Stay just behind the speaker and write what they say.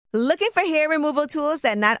Looking for hair removal tools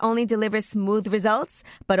that not only deliver smooth results,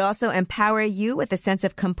 but also empower you with a sense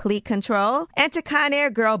of complete control? Enter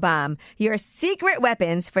Conair Girl Bomb, your secret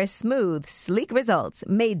weapons for smooth, sleek results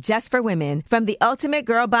made just for women. From the ultimate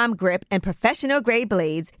Girl Bomb grip and professional-grade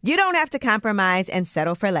blades, you don't have to compromise and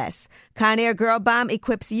settle for less. Conair Girl Bomb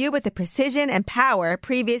equips you with the precision and power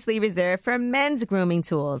previously reserved for men's grooming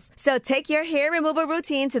tools. So take your hair removal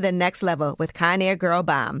routine to the next level with Conair Girl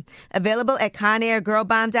Bomb. Available at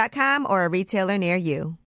ConairGirlBomb.com or a retailer near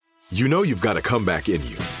you. You know you've got a comeback in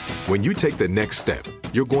you. When you take the next step,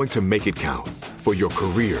 you're going to make it count. For your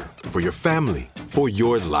career, for your family, for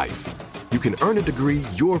your life. You can earn a degree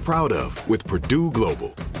you're proud of with Purdue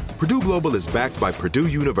Global. Purdue Global is backed by Purdue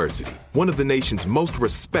University, one of the nation's most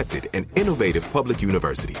respected and innovative public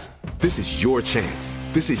universities. This is your chance.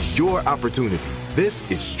 This is your opportunity. This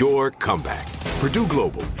is your comeback. Purdue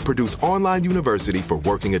Global, Purdue's online university for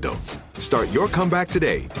working adults. Start your comeback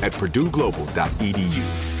today at purdueglobal.edu.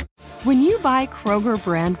 When you buy Kroger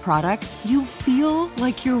brand products, you feel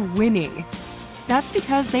like you're winning. That's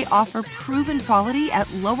because they offer proven quality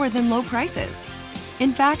at lower than low prices.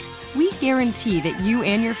 In fact, we guarantee that you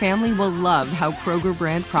and your family will love how Kroger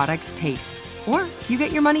brand products taste, or you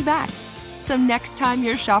get your money back. So next time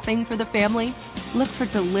you're shopping for the family, look for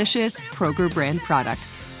delicious Kroger brand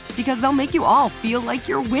products, because they'll make you all feel like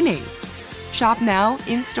you're winning. Shop now,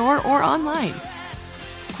 in-store, or online.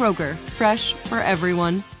 Kroger, fresh for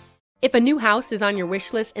everyone. If a new house is on your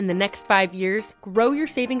wish list in the next 5 years, grow your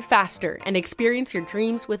savings faster and experience your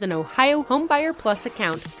dreams with an Ohio Homebuyer Plus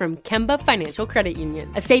account from Kemba Financial Credit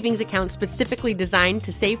Union. A savings account specifically designed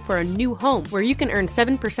to save for a new home, where you can earn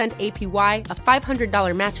 7% APY, a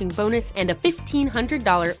 $500 matching bonus, and a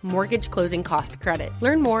 $1,500 mortgage closing cost credit.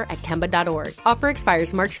 Learn more at Kemba.org. Offer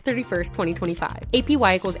expires March 31st, 2025.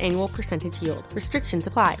 APY equals annual percentage yield. Restrictions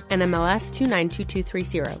apply. NMLS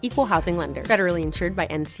 292230. Equal housing lender. Federally insured by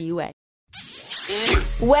NCUA.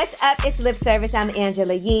 What's up? It's Lip Service. I'm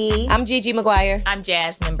Angela Yee. I'm Gigi McGuire. I'm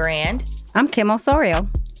Jasmine Brand. I'm Kim Osorio.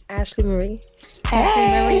 Ashley Marie. Ashley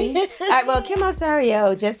Marie. All right, well, Kim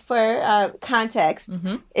Osorio, just for context,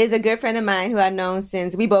 is a good friend of mine who I've known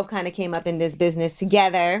since we both kind of came up in this business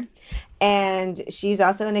together. And she's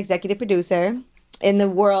also an executive producer in the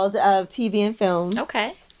world of TV and film.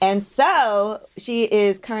 Okay. And so she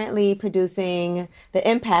is currently producing The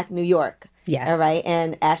Impact New York. Yes. All right.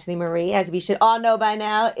 And Ashley Marie, as we should all know by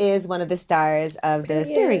now, is one of the stars of the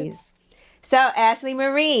series. So, Ashley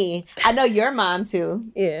Marie, I know your mom, too.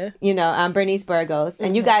 Yeah. You know, I'm Bernice Burgos,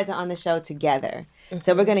 and you guys are on the show together.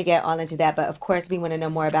 So we're going to get all into that. But, of course, we want to know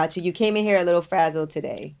more about you. You came in here a little frazzled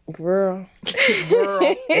today. Girl.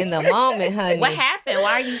 In the moment, honey. What happened?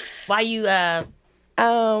 Why you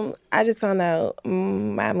I just found out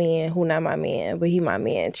my man, who not my man, but he my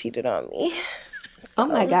man, cheated on me. Oh,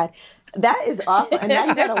 my God. That is awful. And now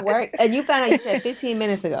you got to work. And you found out, you said 15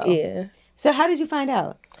 minutes ago. Yeah. So how did you find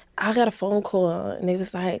out? I got a phone call, and they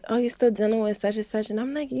was like, oh, you still dealing with such and such? And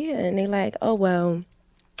I'm like, yeah. And they like, oh, well,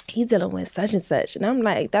 he dealing with such and such. And I'm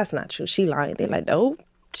like, that's not true. She lying. They like, no,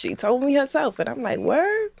 she told me herself. And I'm like,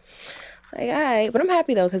 word? Like, all right. But I'm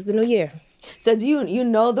happy, though, because the new year. So do you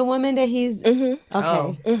know the woman that he's... Okay.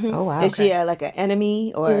 Oh, wow. Is she like an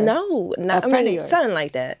enemy or... No. Not, a friend of yours? Something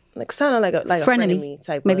like that. Like, sounding like a frenemy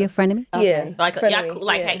type Maybe of... a frenemy? Okay. Yeah. like frenemy, y'all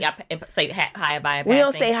like yeah. hey y'all say hi bye? We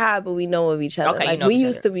don't say hi, but we know of each other. Okay, like, you know we each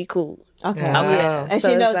used other. to be cool. Okay. Yeah. And So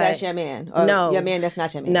she it's knows like, that's your man? Or no. your man that's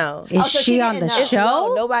not your man? No. Is so she on didn't the know. show?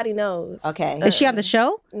 No, nobody knows. Okay. Is she on the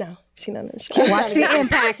show? No, she not on the show. Watch The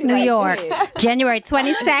Impact New York, January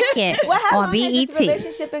 22nd Well, how on long has this BET.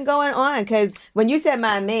 relationship been going on? Because when you said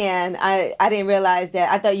my man, I didn't realize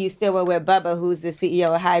that. I thought you still were with Bubba, who's the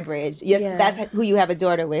CEO of Highbridge. Yes, Yeah. that's who you have a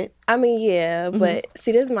daughter with. I mean, yeah, but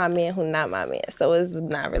see, this is my man who not my man, so it's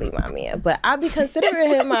not really my man. But I be considering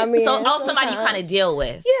him my man. So somebody you kind of deal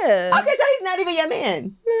with. Yeah. Okay, so he's not even your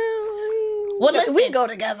man. Well, listen, we go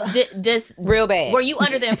together. Just Real bad. Were you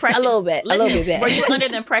under the impression A little bit bad. Were you under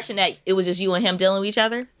the impression that it was just you and him dealing with each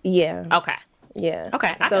other? Yeah. Okay. Yeah.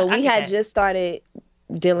 Okay. So we get had that. just started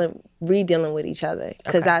re-dealing with each other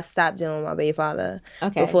because I stopped dealing with my baby father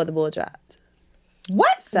before the bull dropped.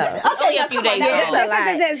 What? So Only a few days ago.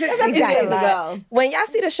 That's a few days ago. When y'all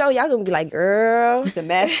see the show, y'all gonna be like, girl, It's a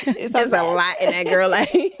mess. It's there's a lot in that girl. Like,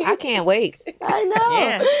 I can't wait. I know.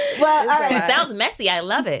 Yeah. Well, all It right. sounds messy. I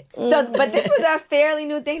love it. So, but this was a fairly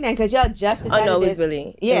new thing then, because y'all just decided no, it was this.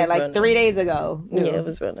 really- Yeah, it was like real 3 days ago. yeah, it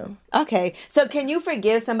was real. New. Okay. So can you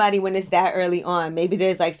forgive somebody when it's that early on? Maybe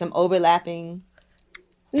there's like some overlapping.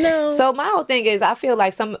 No. So my whole thing is I feel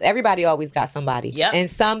like everybody always got somebody Yep. in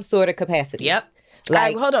some sort of capacity. Yep.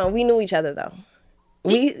 Like, hold on, we knew each other though.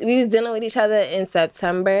 we was dealing with each other in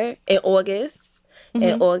August,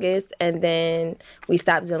 and then we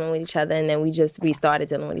stopped dealing with each other, and then we started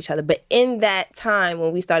dealing with each other. But in that time,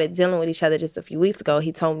 when we started dealing with each other just a few weeks ago,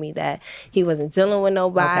 he told me that he wasn't dealing with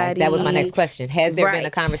nobody. Okay, that was my next question. Has there been a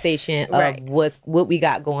conversation of what we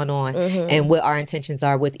got going on and what our intentions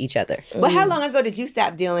are with each other? Well, how long ago did you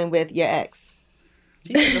stop dealing with your ex?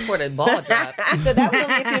 Before the ball dropped. So that was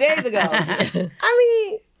only a few days ago. I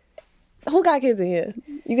mean, who got kids in here?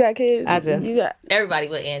 You got kids? I do. You got Everybody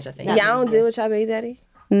with Ange, I think. y'all don't deal with y'all baby daddy?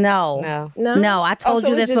 No. I told so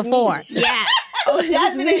you it's this just before. me. Yes.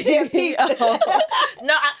 Jasmine is here, Pete.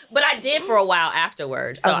 No, but I did for a while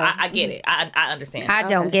afterwards. So Okay. I get it. I understand. I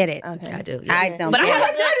don't get it. Okay. I do. Yeah. I don't. But I get have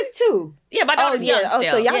it. a good. Daughters too. Yeah, my daughter's young Oh,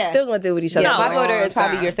 still. so y'all still gonna deal with each other? No, My for a daughter long is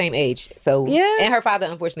probably time. your same age. So Yeah. and her father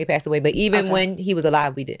unfortunately passed away. But even when he was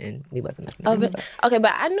alive, we wasn't nothing. Okay,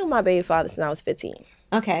 but I knew my baby father since I was 15.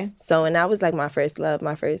 Okay. So, and that was like my first love,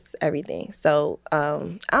 my first everything. So, I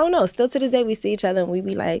don't know. Still to this day, we see each other and we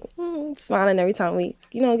be like smiling every time we,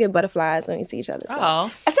 get butterflies when we see each other. So.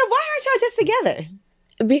 Oh. So why aren't y'all just together?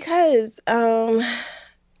 Because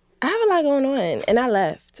I have a lot going on, and I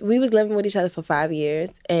left. We was living with each other for 5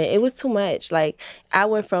 years, and it was too much. Like, I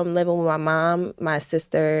went from living with my mom, my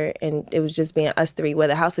sister, and it was just being us three, where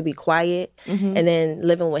the house would be quiet, and then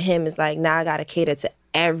living with him is like, now I got to cater to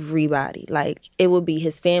everybody. Like, it would be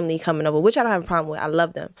his family coming over, which I don't have a problem with. I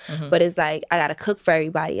love them. But it's like, I got to cook for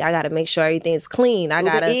everybody. I got to make sure everything's clean. I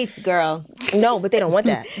got to eats, girl. No, but they don't want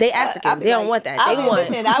that. They African. They don't want that. They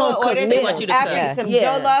want I would order They want you to cook. some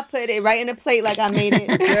Yeah. jollof, put it right in a plate like I made it.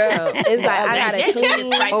 Girl, it's like, I got to It's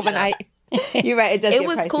clean pricey. Overnight. You're right. It does. It get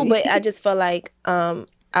was pricey. cool, but I just felt like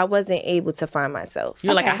I wasn't able to find myself.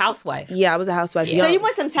 You're like a housewife. Yeah, I was a housewife. So you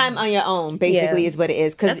want some time on your own, basically, Yeah. is what it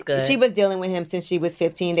is. That's Because good. she was dealing with him since she was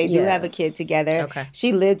 15. They do Yeah. have a kid together. Okay.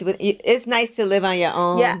 She lived with. It's nice to live on your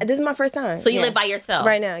own. Yeah, this is my first time. So you live by yourself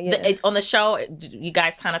Right now, yeah. On the show, you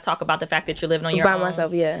guys kind of talk about the fact that you're living on your by own.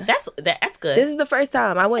 myself. Yeah, That's good. this is the first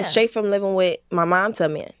time I went straight from living with my mom to a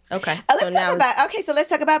man. Okay. Let's So now talk about so let's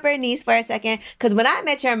talk about Bernice for a second. Because when I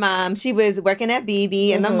met your mom, she was working at BB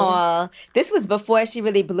in the mall. This was before she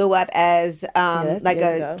really blew up as that's like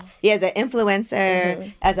years ago. as an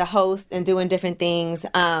influencer, as a host, and doing different things.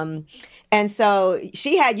 And so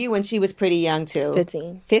she had you when she was pretty young too.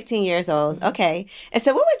 15 years old. Okay. And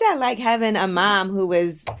so what was that like, having a mom who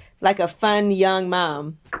was like a fun young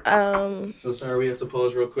mom? So sorry, we have to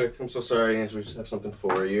pause real quick. I'm so sorry, Ange. We just have something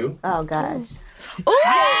for you. Oh gosh.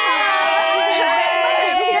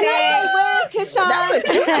 Hey! Where's Kishan? That's a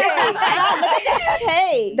cute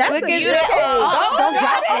cake. That's Look a at cute that. cake. Don't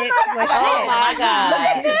drop it. Well, Oh my God.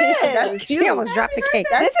 That's cute. She almost dropped the cake.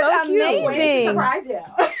 This so is cute. amazing.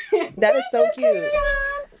 That is so cute.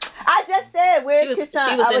 I just said, where's She was Kishan?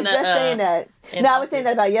 I in was the, just saying that. in No, I was saying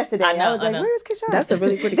that about yesterday. I know, I was like, I know. where's Kishan? That's a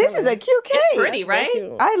really pretty This color. is a cute cake. It's pretty, right?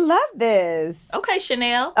 Cute. I love this. Okay,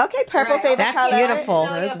 Chanel. Okay, purple favorite That's color. beautiful.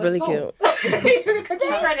 That's really cute.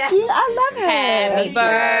 Cute. I love her. Happy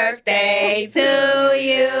birthday to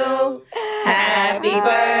you. Happy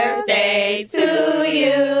birthday to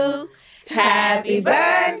you. Happy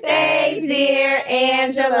birthday, dear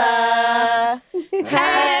Angela.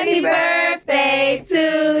 Happy birthday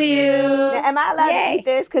to you. Now, am I allowed to eat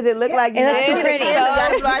this? Because it looked like you It looks did. too pretty.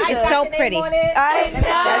 It's so pretty. I know.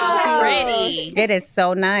 That's pretty. It is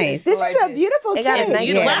so nice. This is a beautiful It got a cake. nice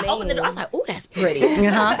Beautiful. Yeah. When I opened it, I was like, "Oh, that's pretty."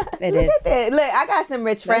 Uh-huh. It is. Look, I got some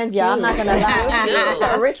rich friends, y'all. I'm not going to lie. cute.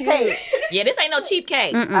 It's a rich cake. Yeah, this ain't no cheap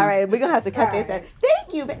cake. All right, we're going to have to cut this out.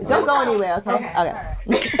 Thank you. Don't go anywhere, okay?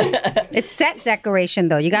 Okay. It's set decoration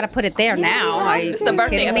though. You got to put it there now. Are you the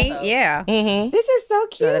birthday kidding me? episode. Yeah. This is so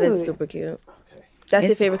cute. No, that is super cute. That's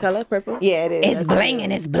your favorite color, purple? Yeah, it is. It's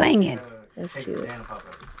blinging. It's blinging. That's cute.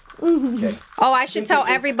 Oh, I should tell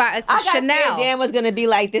everybody. It's I got scared Chanel. Dan was going to be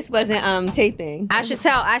like, this wasn't taping. I should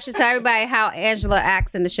tell everybody how Angela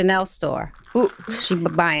acts in the Chanel store. She be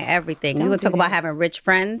buying everything. You want to talk about having rich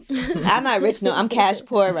friends? I'm not rich, no. I'm cash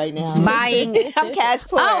poor right now. Buying. I'm cash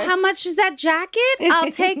poor. Oh, how much is that jacket?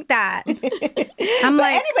 I'll take that. I'm But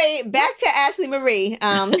like, anyway, back to Ashley Marie.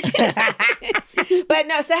 But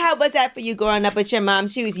no, so how was that for you growing up with your mom?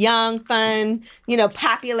 She was young, fun,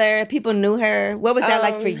 popular. People knew her. What was that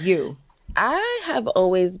like for you? I have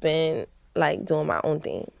always been like doing my own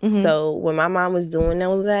thing. Mm-hmm. So when my mom was doing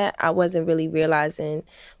all of that, I wasn't really realizing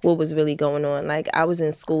what was really going on. Like I was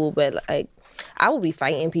in school, but like I would be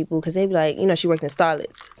fighting people because they'd be like, she worked in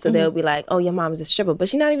Starlets. So they'll be like, oh, your mom is a stripper. But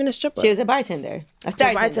she's not even a stripper. She was a bartender. A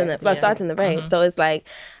bartender. Bartender, right. So it's like,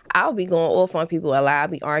 I'll be going off on people a lot. I'll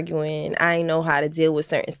be arguing. I ain't know how to deal with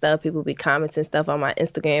certain stuff. People be commenting stuff on my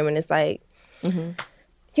Instagram. And it's like,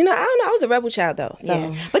 You know, I don't know. I was a rebel child though. So.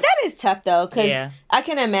 Yeah. But that is tough though, because I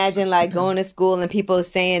can imagine like going to school and people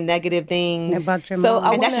saying negative things about your So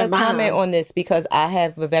mom. I want to comment on this because I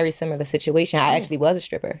have a very similar situation. I actually was a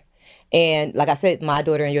stripper. And like I said, my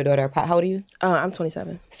daughter and your daughter are, how old are you? I'm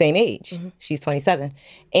 27. Same age. She's 27.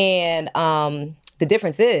 And the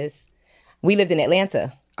difference is we lived in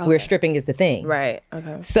Atlanta where stripping is the thing. Right.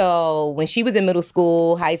 Okay. So when she was in middle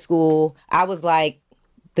school, high school, I was like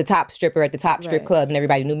the top stripper at the top strip club, and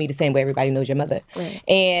everybody knew me the same way everybody knows your mother. Right.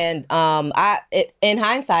 And in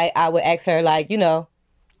hindsight, I would ask her, like, you know,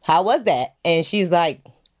 how was that? And she's like,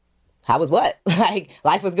 how was what? Like,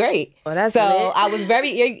 life was great. Well, that's so lit. I was very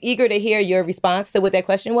eager to hear your response to what that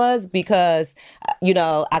question was because, you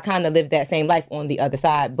know, I kind of lived that same life on the other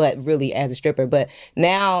side, but really as a stripper. But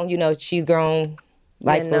now, you know, she's grown.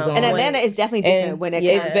 Life goes on. And Atlanta is definitely different when it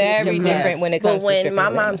comes to very different when it comes to stripping. But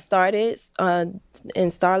when my mom started in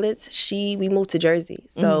Starlets, we moved to Jersey.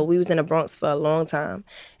 So we was in the Bronx for a long time.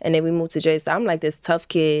 And then we moved to Jersey. So I'm like this tough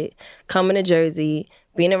kid coming to Jersey,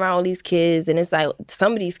 being around all these kids, and it's like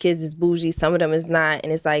some of these kids is bougie, some of them is not,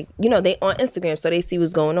 and it's like, you know, they on Instagram, so they see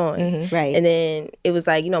what's going on. Right. And then it was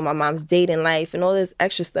like, you know, my mom's dating life and all this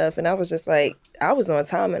extra stuff, and I was just like, I was on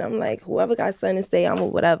time, and I'm like, whoever got something to say, I'm a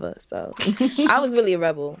whatever. So I was really a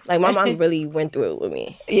rebel. Like my mom really went through it with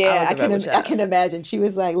me. Yeah, I can imagine. She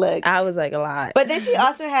was like, look. I was like a lot. But then she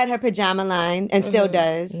also had her pajama line and still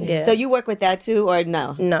does. Yeah. So you work with that too, or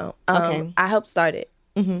no? No. Okay. I helped start it.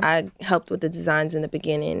 I helped with the designs in the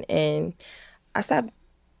beginning, and I stopped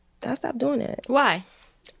doing it. Why?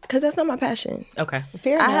 Because that's not my passion. Okay.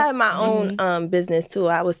 Fair enough. I had my own business too.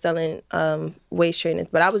 I was selling waist trainers,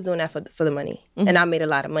 but I was doing that for the money, and I made a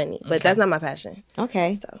lot of money. But that's not my passion.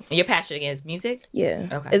 Okay. So And your passion again is music? yeah,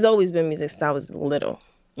 Okay. it's always been music since I was little.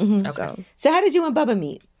 Okay. So how did you and Bubba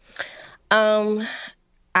meet?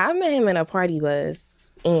 I met him in a party bus.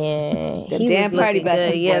 And The he damn was party looking bus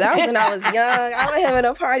good. is Yeah, what- that was when I was young. I met him in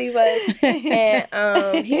a party bus,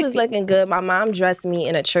 and he was looking good. My mom dressed me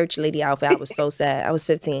in a church lady outfit. I was so sad. I was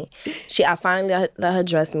 15. I finally let her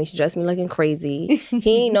dress me. She dressed me looking crazy.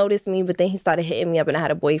 He ain't noticed me, but then he started hitting me up, and I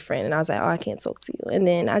had a boyfriend, and I was like, oh, I can't talk to you. And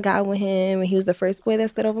then I got with him, and he was the first boy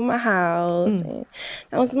that stood over my house, and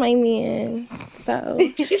that was my man. So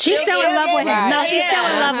She's still in love with him. No, she's still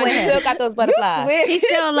in love with You him. still got those butterflies. She's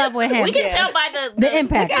still in love with him. We can tell by the The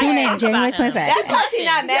impact. Tune in January 22nd. That's why she's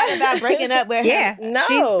not mad about breaking up with her. Yeah, No.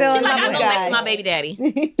 she's still She's in like, love I'm with going him. back to my baby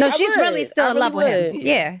daddy. No, I she's would. really still I in love really with him. would.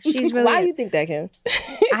 Yeah, she's really. why you think that, Kim?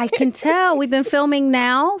 I can tell. We've been filming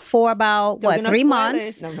now for about Don't give no 3 spoilers.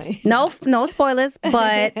 months. No, mate. No spoilers,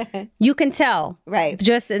 but you can tell, Right.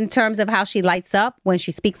 Just in terms of how she lights up when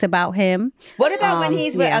she speaks about him. What about when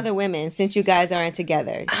he's with yeah. other women, since you guys aren't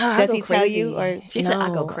together? I Does go he tell crazy. you? Or She said, I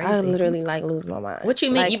go crazy. I literally like lose my mind. What you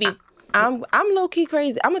mean? Like, You be... I'm low key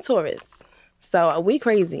crazy. I'm a Taurus, so we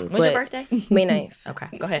crazy. When's your birthday? May 9th.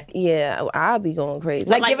 Okay, go ahead. Yeah, I'll be going crazy.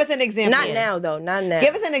 like, give us an example. not now though. Not now.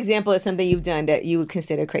 Give us an example of something you've done that you would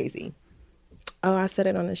consider crazy. Oh, I said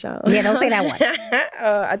it on the show. Yeah, don't say that one.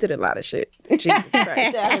 I did a lot of shit. Jesus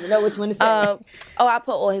Christ. I don't even know which one to say. I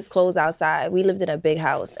put all his clothes outside. We lived in a big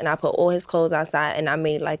house, and I put all his clothes outside, and I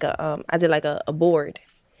made like I did like a board.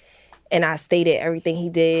 And I stated everything he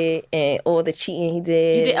did and all the cheating he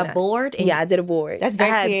did. You did And a board? Yeah, I did a board. That's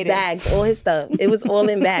very I had creative. bags, all his stuff. It was all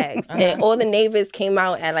in bags. And all the neighbors came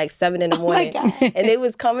out at like 7 in the morning. And they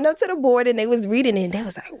was coming up to the board and they was reading it. And they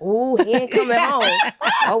was like, ooh, he ain't coming home.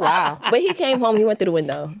 Oh, wow. But he came home. He went through the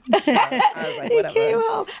window. I was like, whatever. He came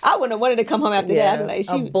home. I wouldn't have wanted to come home after Yeah. that. I'd be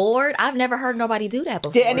like, A board? I've never heard nobody do that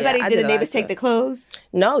before. did anybody? Yeah, I did did the a lot neighbors of take stuff. the clothes?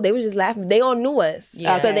 No, they was just laughing. They all knew us.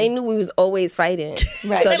 Yeah. So they knew we was always fighting.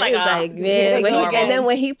 Right. So They're they like, was oh, like, yeah, man. they go And again. then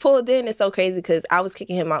when he pulled in, it's so crazy because I was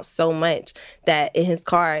kicking him out so much that in his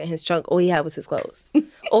car, in his trunk, all he had was his clothes.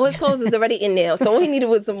 All his clothes was already in there. So all he needed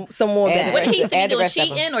was some more bags. What did he used to be And the doing? rest of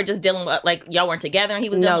them. Cheating or just dealing with, like, y'all weren't together and he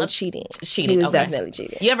was dealing No, with... cheating. Cheating, He was okay. definitely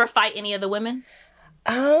cheating. You ever fight any of the women?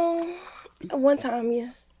 One time, yeah.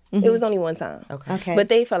 It was only one time. Okay. But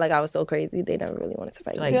they felt like I was so crazy, they never really wanted to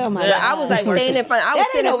fight Like, me. Oh my But I was like staying in front. I was that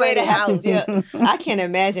ain't sitting in no way front to of the have to house. deal. I can't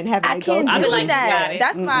imagine having I to go can't through I'd be do like, you that. got it.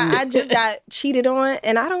 That's why I just got cheated on,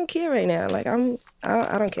 and I don't care right now. Like I don't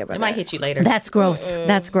care about It that. might hit you later. That's growth.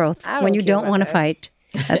 That's growth. I don't When you care don't about want to that. fight.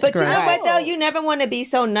 That's But you know growth. what though? You never want to be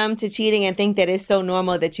so numb to cheating and think that it's so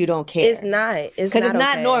normal that you don't care. It's not. It's Because it's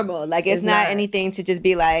not okay. normal. Like it's not anything to just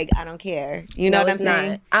be like, I don't care. You know No, what I'm it's saying?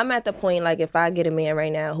 not. I'm at the point like if I get a man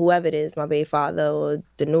right now, whoever it is, my baby father or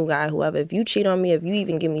the new guy, whoever, if you cheat on me, if you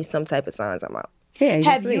even give me some type of signs, I'm out. Yeah, you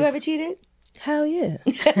Have just leave. you ever cheated? Hell yeah.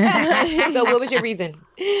 So what was your reason?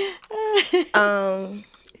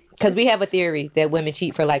 Because we have a theory that women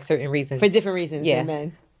cheat for like certain reasons. For different reasons Yeah. than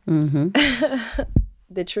men.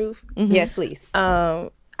 The truth. Yes, please. I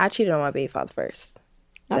cheated on my baby father first.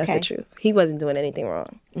 That's Okay. the truth. He wasn't doing anything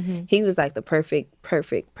wrong. He was like the perfect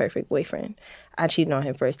boyfriend. I cheated on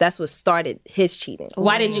him first. That's what started his cheating.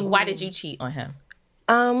 Why did you cheat on him?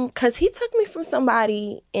 Cause he took me from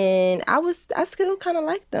somebody, and I still kind of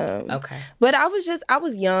liked them. Okay. But I was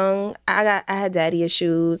young. I had daddy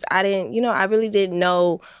issues. I really didn't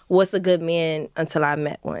know what's a good man until I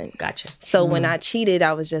met one. Gotcha. So when I cheated,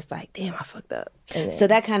 I was just like, damn, I fucked up. And then, So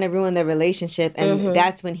that kind of ruined the relationship, and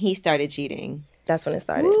that's when he started cheating. that's when it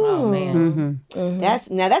started. Oh man.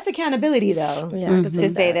 That's accountability, though. Yeah, I could To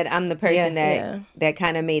take say that I'm the person Yeah. that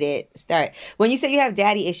kind of made it start. When you say you have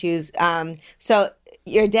daddy issues, so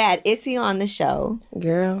your dad, is he on the show?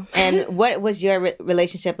 Girl. And what was your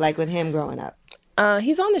relationship like with him growing up?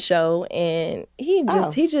 He's on the show, and he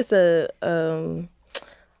just a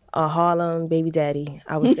Harlem baby daddy,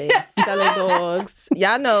 I would say. Selling dogs.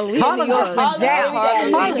 Y'all know we in New York. Harlem baby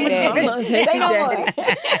daddy. Harlem baby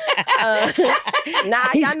daddy.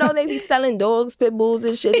 Y'all know they be selling dogs, pit bulls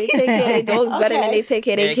and shit. They take care of their dogs better than they take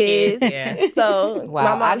care of their kids. Yeah. So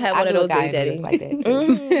my mom had one of those baby daddies. like that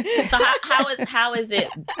too. So how is it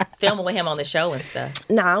filming with him on the show and stuff?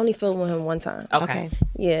 Nah, I only filmed with him one time. Okay.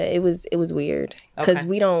 Yeah, it was weird because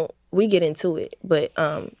Okay. we get into it, but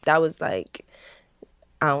that was like,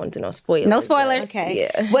 I don't want to know spoilers. No spoilers. Okay.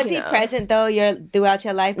 Yeah. Was he present though throughout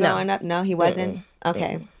your life growing up? No, he wasn't.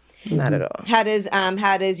 Okay. Not at all. How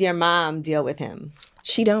does your mom deal with him?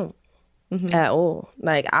 She don't at all.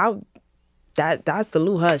 Like I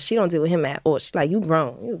salute her. She don't deal with him at all. She's like, you a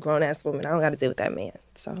grown ass woman. I don't got to deal with that man.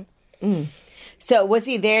 So So was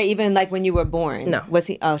he there even like when you were born? No. Was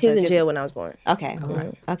he? Oh, he was in just- jail when I was born. Okay.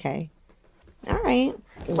 Okay. All right.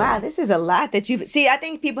 Wow, this is a lot that you see. I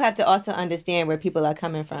think people have to also understand where people are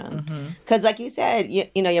coming from, because, like you said, you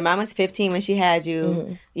know, your mom was 15 when she had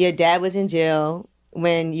you. Your dad was in jail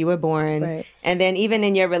when you were born, Right. and then even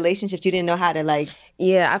in your relationship, you didn't know how to like.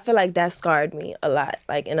 Yeah, I feel like that scarred me a lot.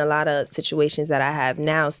 Like in a lot of situations that I have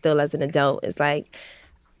now, still as an adult, it's like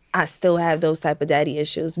I still have those type of daddy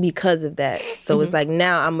issues because of that. So it's like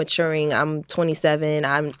now I'm maturing. I'm 27.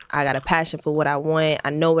 I got a passion for what I want. I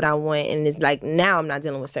know what I want, and it's like now I'm not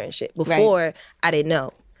dealing with certain shit. Before I didn't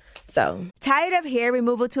know. So Tired of hair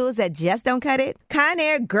removal tools that just don't cut it?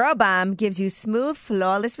 Conair Girl Bomb gives you smooth,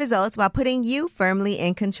 flawless results while putting you firmly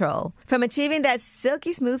in control. From achieving that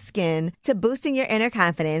silky smooth skin to boosting your inner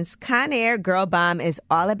confidence, Conair Girl Bomb is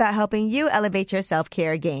all about helping you elevate your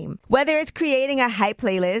self-care game. Whether it's creating a hype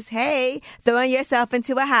playlist, hey, throwing yourself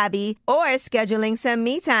into a hobby, or scheduling some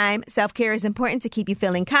me time, self-care is important to keep you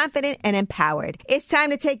feeling confident and empowered. It's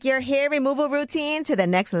time to take your hair removal routine to the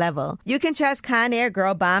next level. You can trust Conair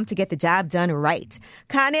Girl Bomb to get the job done right.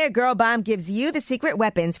 Conair Girl Bomb gives you the secret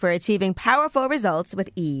weapons for achieving powerful results with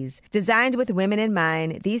ease. Designed with women in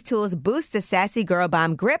mind, these tools boost the sassy Girl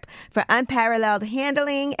Bomb grip for unparalleled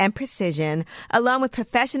handling and precision, along with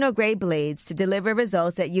professional-grade blades to deliver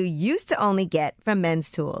results that you used to only get from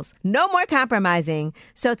men's tools. No more compromising.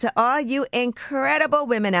 So to all you incredible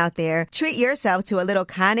women out there, treat yourself to a little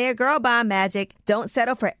Conair Girl Bomb magic. Don't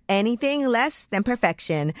settle for anything less than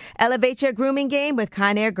perfection. Elevate your grooming game with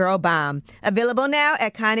Conair Girl Bomb. Available now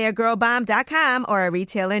at ConairGirlBomb.com or a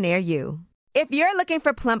retailer near you. If you're looking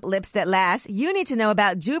for plump lips that last, you need to know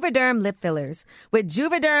about Juvederm lip fillers. With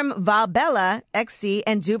Juvederm Volbella XC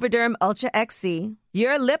and Juvederm Ultra XC,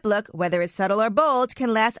 your lip look, whether it's subtle or bold,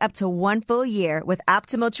 can last up to 1 full year with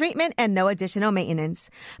optimal treatment and no additional maintenance.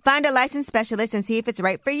 Find a licensed specialist and see if it's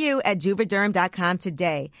right for you at Juvederm.com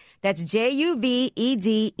today. That's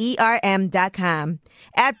JUVEDERM.com.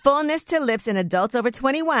 Add fullness to lips in adults over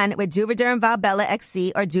 21 with Juvederm Volbella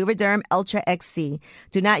XC or Juvederm Ultra XC.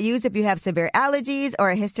 Do not use if you have severe allergies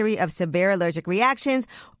or a history of severe allergic reactions,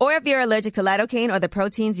 or if you're allergic to lidocaine or the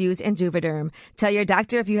proteins used in Juvederm. Tell your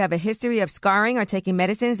doctor if you have a history of scarring or taking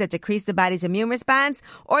medicines that decrease the body's immune response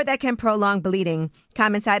or that can prolong bleeding.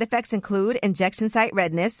 Common side effects include injection site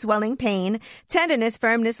redness, swelling, pain, tenderness,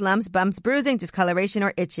 firmness, lumps, bumps, bruising, discoloration,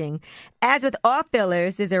 or itching. As with all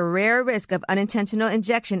fillers, there's a rare risk of unintentional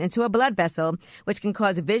injection into a blood vessel, which can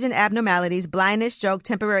cause vision abnormalities, blindness, stroke,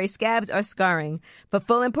 temporary scabs, or scarring. For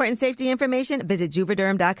full important safety information, visit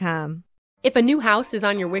Juvederm.com. If a new house is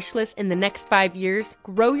on your wish list in the next 5 years,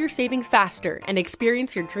 grow your savings faster and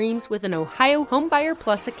experience your dreams with an Ohio Homebuyer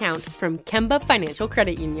Plus account from Kemba Financial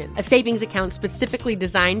Credit Union. A savings account specifically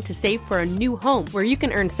designed to save for a new home where you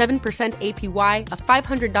can earn 7% APY,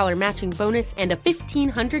 a $500 matching bonus, and a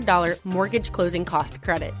 $1,500 mortgage closing cost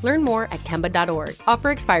credit. Learn more at Kemba.org. Offer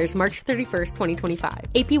expires March 31st, 2025.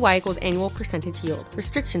 APY equals annual percentage yield.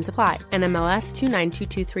 Restrictions apply. NMLS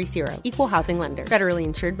 292230. Equal housing lender. Federally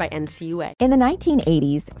insured by NCUA. In the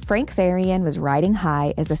 1980s, Frank Farian was riding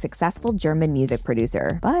high as a successful German music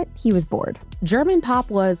producer, but he was bored. German pop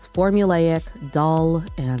was formulaic, dull,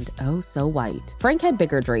 and oh so white. Frank had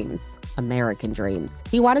bigger dreams, American dreams.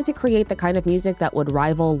 He wanted to create the kind of music that would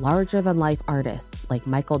rival larger-than-life artists like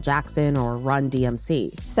Michael Jackson or Run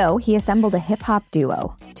DMC. So he assembled a hip-hop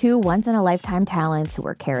duo, two once-in-a-lifetime talents who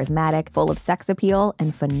were charismatic, full of sex appeal,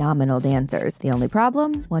 and phenomenal dancers. The only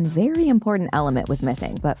problem? One very important element was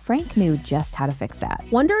missing, but Frank knew just how to fix that.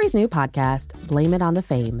 Wondery's new podcast, Blame It on the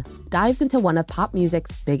Fame, dives into one of pop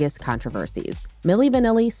music's biggest controversies. Milli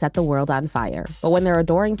Vanilli set the world on fire, but when their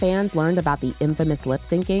adoring fans learned about the infamous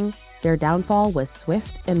lip-syncing, their downfall was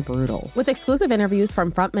swift and brutal. With exclusive interviews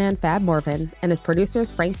from frontman Fab Morvan and his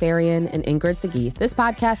producers Frank Farian and Ingrid Seguí, this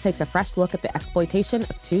podcast takes a fresh look at the exploitation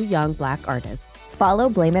of two young Black artists. Follow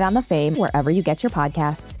Blame It on the Fame wherever you get your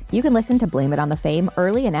podcasts. You can listen to Blame It on the Fame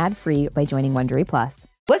early and ad-free by joining Wondery Plus.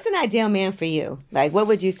 What's an ideal man for you? Like, what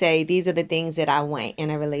would you say, these are the things that I want in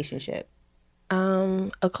a relationship?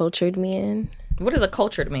 A cultured man. What is a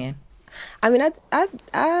cultured man? I mean,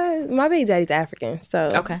 my baby daddy's African,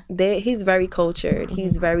 so okay. He's very cultured. Mm-hmm.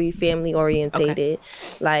 He's very family orientated. Okay.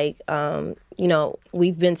 Like, you know,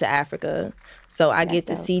 we've been to Africa, so I get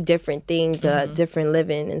to see different things, different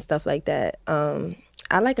living and stuff like that.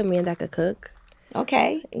 I like a man that could cook.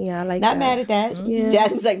 Okay. Yeah, I like Not that. mad at that. Mm-hmm. Yeah.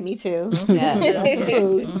 Jasmine's like, me too. Mm-hmm. Yeah, that's some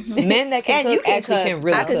food. Mm-hmm. Men that can cook can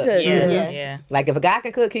really cook. Yeah. Like if a guy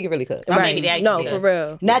can cook, he can really cook. Right. No, for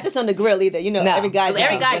real. Not just on the grill either. You know, every guy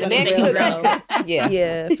can cook.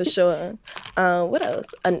 Yeah, for sure. What else?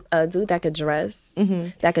 A dude that could dress,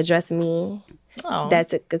 that could dress me. Oh. That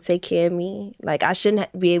could take care of me. Like, I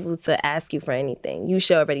shouldn't be able to ask you for anything. You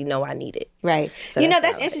should already know I need it. Right. So you know,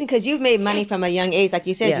 that's interesting because you've made money from a young age. Like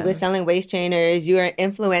you said, you were selling waist trainers. You were an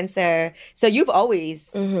influencer. So you've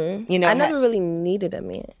always, you know. I never really needed a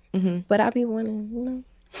man. But I be wanting, you know.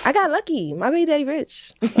 I got lucky. My baby daddy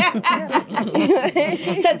rich. So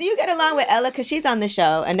do you get along with Ella? Because she's on the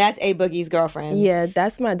show, and that's A Boogie's girlfriend. Yeah,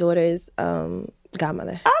 that's my daughter's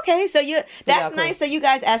godmother. Okay, so that's nice. So you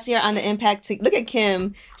guys actually are on the impact. Look at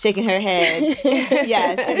Kim shaking her head.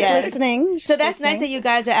 yes. Listening. So that's nice that you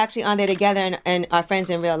guys are actually on there together and are friends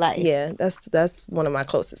in real life. Yeah, that's one of my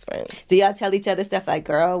closest friends. Do y'all tell each other stuff like,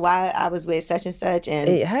 girl, why I was with such and such? And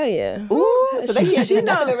hell yeah. Ooh, so they can't do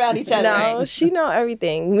nothing around each other. No, right? she know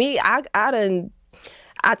everything. Me,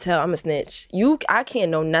 I tell I'm a snitch. I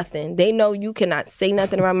can't know nothing. They know you cannot say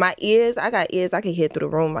nothing around my ears. I got ears. I can hear through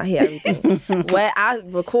the room. I hear everything. What I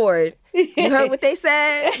record, you heard what they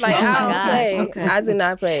said? Like, I don't play. Okay. I do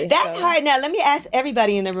not play. That's hard. Now, let me ask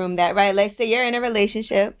everybody in the room that, right? Let's say you're in a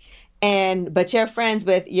relationship, but you're friends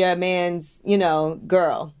with your man's,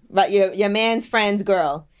 girl, right? Your man's friend's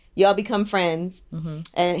girl. Y'all become friends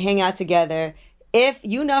and hang out together. If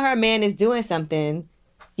you know her man is doing something,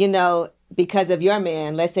 because of your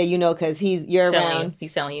man, let's say, because you're around.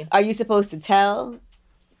 He's telling you. Are you supposed to tell?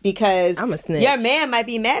 Because I'm a snitch. Your man might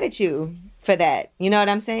be mad at you for that. You know what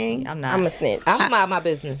I'm saying? I'm not. I'm a snitch. I'm mind my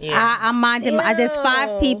business. Yeah. I'm minding. There's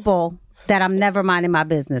 5 people that I'm never minding my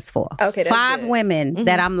business for. Okay, that's 5 good. women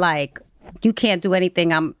that I'm like, you can't do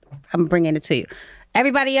anything. I'm bringing it to you.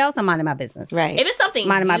 Everybody else, I'm minding my business. Right. If it's something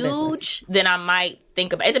minding huge, then I might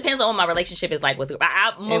think about it. It depends on what my relationship is like with.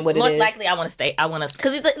 Most likely, I want to stay.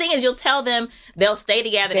 Because the thing is, you'll tell them they'll stay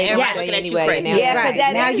together, and everybody's looking at you crazy.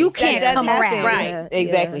 Because now you can't come around. Right. Yeah.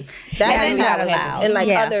 Exactly. That's not allowed. And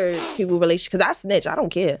other people relationship, because I snitch. I don't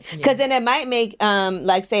care. Because then it might make,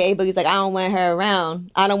 say A Boogie's like, I don't want her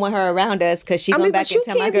around. I don't want her around us because she going back and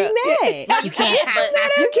tell my girl. You can't be mad. No, you can't.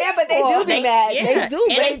 You can't, but they do be mad. Yeah. They do.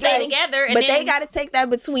 And they stay together. But they got to take that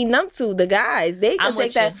between them two, the guys. They can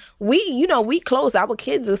take that. We close. Our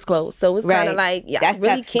kids is close. So it's kind of like, that's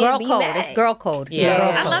really can't be mad. It's girl code.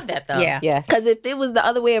 Yeah. I love that, though. Yeah. Yes. Because if it was the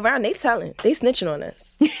other way around, they snitching on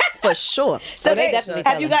us. For sure. So they definitely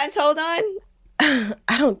have you gotten told on?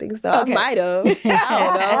 I don't think so. Okay. I might have.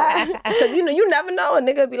 I don't know. Because, you never know. A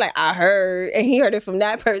nigga be like, I heard, and he heard it from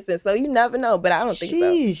that person. So you never know, but I don't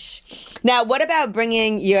think so. Now, what about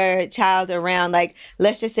bringing your child around? Like,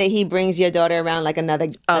 let's just say he brings your daughter around like another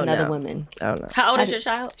woman. Oh, no. How old is your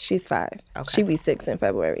child? She's 5. Okay. She be 6 in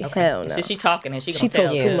February. Okay. Hell no. So she talking and she gonna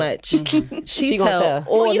tell. She talk too much. Mm-hmm. She tell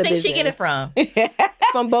all Who you the think business. she get it from?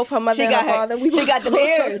 From both her mother and her father. She got the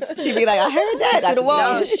ears. She be like, I heard that through the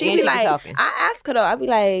wall. No, she be like, I ask her though, I be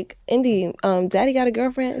like, Indy, daddy got a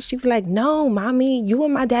girlfriend? She be like, no, mommy, you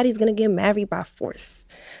and my daddy's gonna get married by force.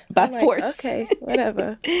 By force. Like, okay,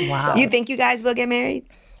 whatever. Wow. You think you guys will get married?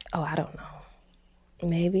 Oh, I don't know.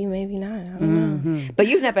 Maybe, maybe not. I don't know. But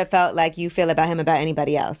you've never felt like you feel about him about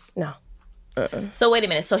anybody else? No. So wait a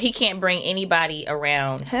minute. So he can't bring anybody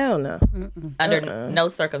around? Hell no. Under no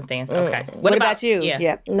circumstance. Okay. What about you?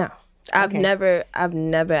 Yeah. No. I've never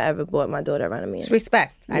ever brought my daughter around a man. It's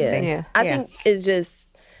respect, I think. Yeah. I think it's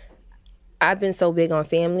just, I've been so big on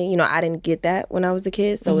family. I didn't get that when I was a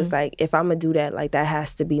kid. So it's like, if I'm going to do that, like, that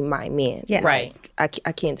has to be my man. Yes. Right. I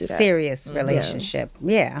can't do that. Serious relationship.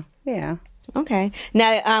 Yeah. Okay.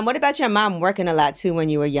 Now, what about your mom working a lot, too, when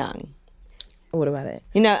you were young? What about it?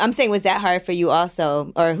 I'm saying, was that hard for you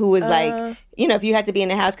also? Or who was like, if you had to be in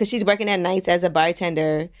the house, because she's working at nights as a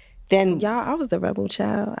bartender, then... Y'all, I was the rebel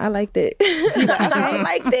child. I liked it. I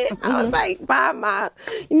liked it. I was like,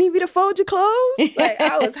 you need me to fold your clothes? Like,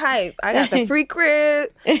 I was hyped. I got the free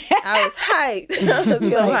crib. I was hyped. I was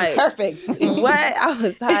so hyped. Perfect. What? I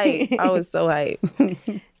was hyped. I was so hyped.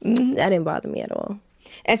 That didn't bother me at all.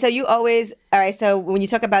 And so you always, all right, so when you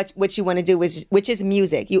talk about what you want to do, which is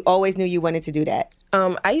music, you always knew you wanted to do that.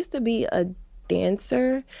 I used to be a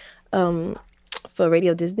dancer for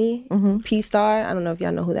Radio Disney, P-Star. I don't know if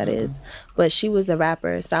y'all know who that is, but she was a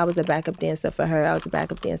rapper, so I was a backup dancer for her. I was a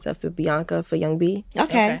backup dancer for Bianca, for Young B.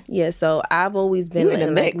 Okay. Yeah, so I've always been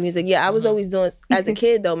in like music. Yeah, I was always doing, as a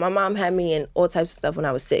kid though, my mom had me in all types of stuff when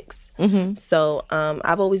I was 6. So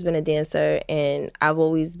I've always been a dancer, and I've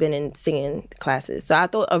always been in singing classes. So I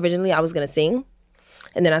thought originally I was going to sing.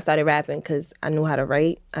 And then I started rapping because I knew how to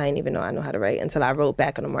write. I didn't even know I knew how to write until I wrote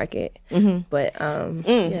Back on the Market. But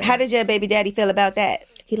yeah. How did your baby daddy feel about that?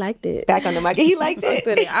 He liked it. Back on the Market. He liked it.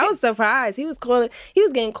 I was surprised. He was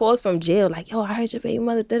getting calls from jail like, yo, I heard your baby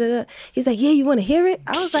mother, da-da-da. He's like, yeah, you want to hear it?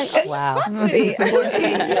 I was like, oh, wow.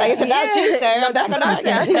 It's about you, sir. No, that's what I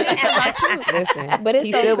said. It's about you. Listen, but it's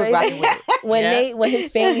he so still crazy. was rocking with it. When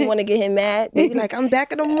his family want to get him mad, they be like, I'm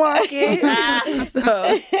back on the market.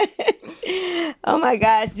 Oh my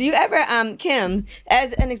gosh. Do you ever, Kim,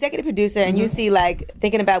 as an executive producer, and you see like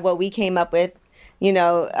thinking about what we came up with,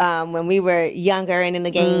 when we were younger and in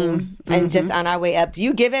the game and just on our way up, do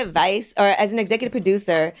you give advice? Or as an executive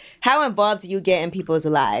producer, how involved do you get in people's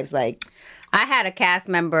lives? Like, I had a cast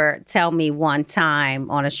member tell me one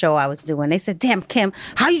time on a show I was doing, they said, damn, Kim,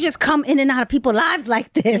 how you just come in and out of people's lives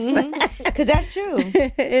like this? Because that's true.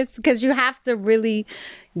 It's because you have to really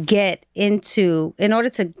get into, in order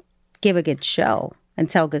to give a good show and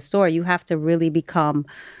tell a good story, you have to really become,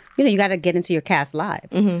 you got to get into your cast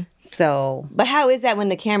lives. So, but how is that when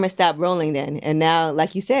the camera stopped rolling then? And now,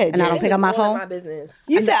 like you said, and I don't pick up my phone. My business.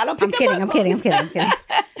 You said I don't pick up my phone. I'm kidding.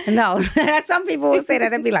 No, some people will say that.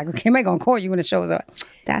 They'd be like, Kim ain't gonna call you when the show's up.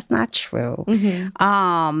 That's not true.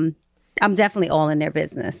 I'm definitely all in their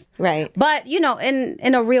business. Right. But,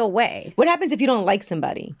 in a real way. What happens if you don't like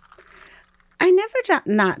somebody? I never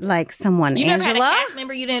not like someone. You never Angela? had a cast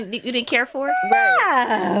member you didn't care for?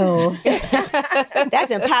 No.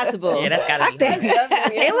 That's impossible. Yeah, that's gotta be.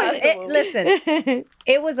 Listen,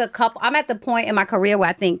 it was a couple. I'm at the point in my career where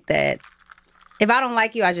I think that if I don't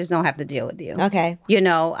like you, I just don't have to deal with you. Okay.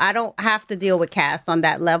 I don't have to deal with cast on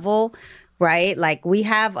that level, right? Like, we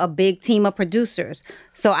have a big team of producers.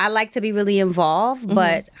 So I like to be really involved,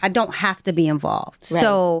 but I don't have to be involved. Right.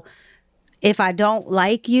 So if I don't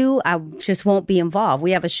like you, I just won't be involved. We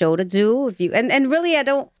have a show to do. And really, I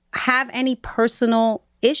don't have any personal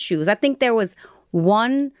issues. I think there was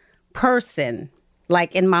one person,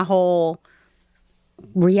 like, in my whole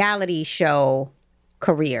reality show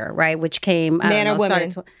career, right? Which came, Man or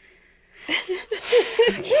woman?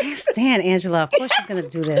 I can't stand Angela. Of course she's going to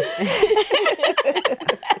do this.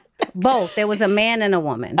 Both. There was a man and a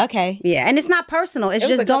woman. Okay. Yeah. And it's not personal. It's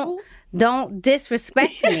just don't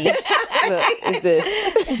disrespect me. Look, is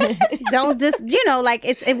this? Don't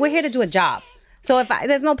we're here to do a job. So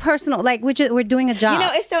there's no personal, like, we're doing a job.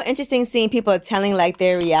 It's so interesting seeing people telling like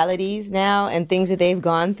their realities now and things that they've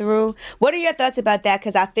gone through. What are your thoughts about that?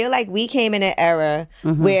 Because I feel like we came in an era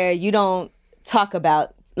where you don't talk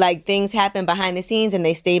about like things happen behind the scenes and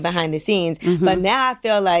they stay behind the scenes. But now I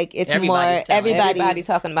feel like it's Everybody's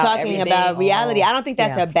talking about reality. I don't think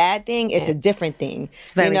that's a bad thing. It's a different thing.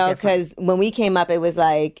 It's very different. Because when we came up, it was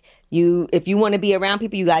like, if you want to be around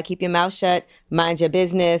people, you got to keep your mouth shut, mind your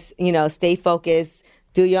business, stay focused,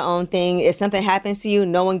 do your own thing. If something happens to you,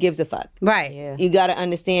 no one gives a fuck. Right. Yeah. You got to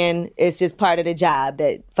understand it's just part of the job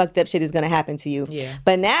that fucked up shit is going to happen to you. Yeah.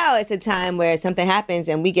 But now it's a time where something happens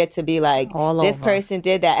and we get to be like, this person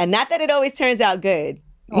did that. And not that it always turns out good.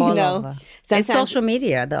 All over. It's social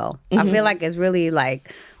media, though. I feel like it's really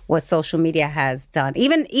like what social media has done.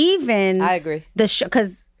 Even I agree. The show,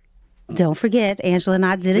 because don't forget, Angela and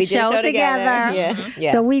I did a show together. Yeah.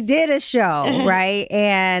 Yes. So we did a show, right?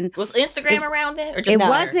 And was Instagram around then? Or just it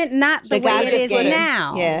wasn't not the way it is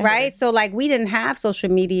now, right? So like we didn't have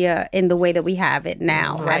social media in the way that we have it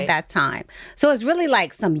now at that time. So it's really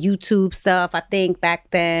like some YouTube stuff, I think,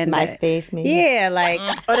 back then. MySpace, maybe. Yeah, like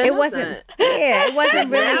it wasn't. Yeah, it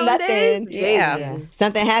wasn't really nothing. Yeah.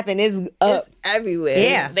 Something happened. It's up everywhere.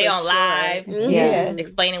 Yeah, they on live.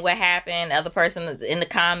 Explaining what happened. Other person in the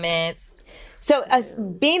comments. So,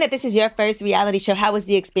 being that this is your first reality show, how was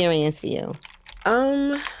the experience for you?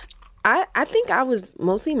 I think I was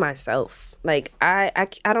mostly myself. Like I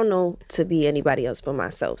don't know to be anybody else but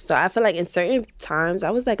myself. So I feel like in certain times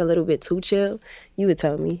I was like a little bit too chill. You would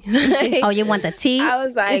tell me. Oh, you want the tea? I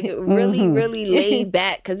was like really, really laid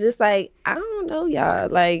back because it's like I don't know y'all.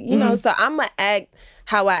 Like so I'ma act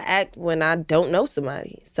how I act when I don't know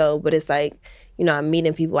somebody. So, but it's like. I'm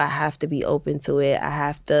meeting people. I have to be open to it. I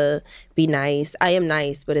have to be nice. I am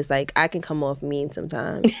nice, but it's like I can come off mean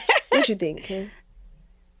sometimes. What you think, Kim?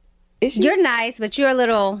 You're nice, but you're a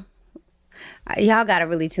little. Y'all got to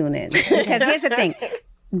really tune in because here's the thing.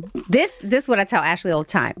 This is what I tell Ashley all the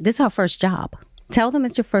time. This is her first job. Tell them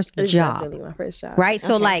it's your first job. It's definitely my first job. Right.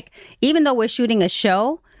 So like, even though we're shooting a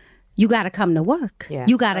show, you got to come to work. Yeah.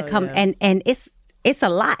 You got to come and it's a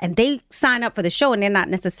lot. And they sign up for the show and they're not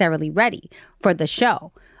necessarily ready for the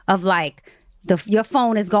show of like, your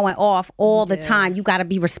phone is going off all the time. You got to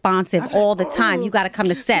be responsive all the time. You got to come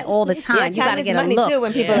to set all the time. You got to get a look. Too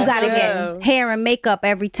when people you got to get hair and makeup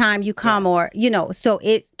every time you come or, so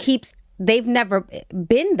it keeps, they've never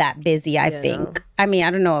been that busy, I think. I mean,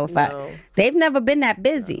 I don't know if they've never been that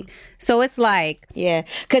busy. So it's like. Yeah.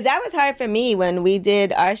 Because that was hard for me when we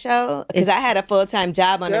did our show because I had a full-time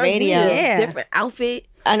job on the radio. Different outfit.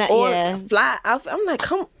 Fly outfit. I'm like,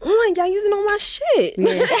 come on, y'all using all my shit.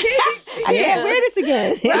 I can't wear this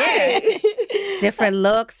again. Right. Different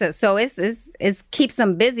looks. So it keeps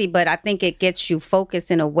them busy, but I think it gets you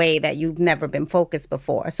focused in a way that you've never been focused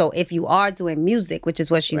before. So if you are doing music, which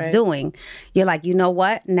is what she's doing, you're like, you know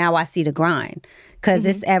what? Now I see the grind. Because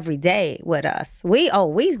it's every day with us. We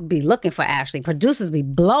be looking for Ashley. Producers be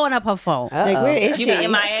blowing up her phone. Like, where is she? You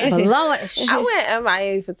been MIA? I went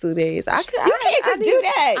MIA for 2 days. You can't just do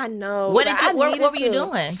that. I know. What were you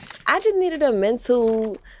doing? I just needed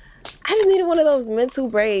one of those mental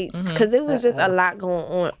breaks. Because it was just a lot going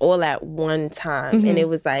on all at one time. And it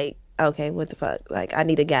was like, okay, what the fuck? Like, I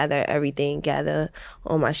need to gather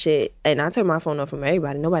all my shit. And I turned my phone off from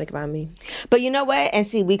everybody. Nobody can find me. But you know what? And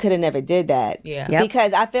see, we could have never did that. Yeah. Yep.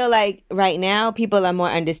 Because I feel like right now, people are more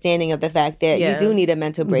understanding of the fact that you do need a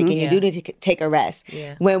mental break and you do need to take a rest.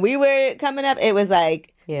 Yeah. When we were coming up, it was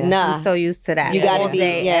like, nah. I'm so used to that. You gotta all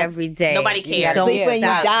day, every day. Nobody cares. Don't sleep when you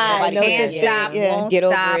die. Nobody can't stop, won't Get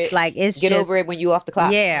stop. Over it. Like, it's Get over it when you off the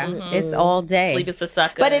clock. Yeah, it's all day. Sleep is the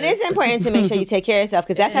sucker. But it is important to make sure you take care of yourself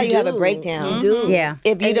because that's how you have a breakdown. You do. Yeah.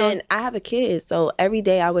 If you don't, I have a kid, so every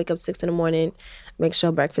day I wake up 6 a.m, make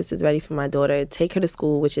sure breakfast is ready for my daughter, take her to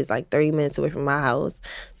school, which is like 30 minutes away from my house.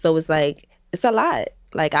 So it's like, it's a lot.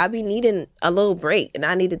 Like, I be needing a little break, and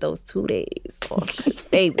I needed those 2 days off this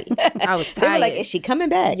baby. I was tired. They were like, is she coming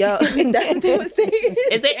back? Yo, that's what they were saying.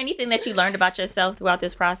 Is there anything that you learned about yourself throughout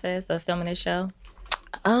this process of filming this show?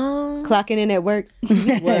 Clocking in at work.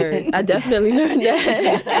 Word. I definitely learned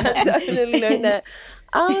that.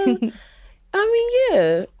 I mean,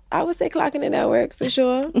 yeah. I would say clocking in at work for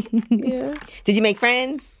sure. Yeah. Did you make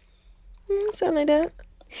friends? Something like that.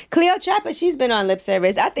 Cleo Trapper, she's been on Lip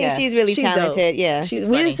Service. I think she's really talented. Dope. Yeah,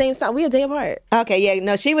 we're the same side. We're a day apart. Okay, yeah,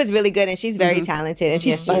 no, she was really good and she's very talented and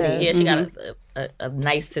she's funny. Yeah, she got a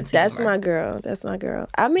nice sense of That's humor. my girl. That's my girl.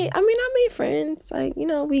 I made friends. Like,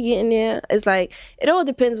 we getting there. It's like it all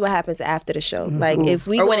depends what happens after the show. Like if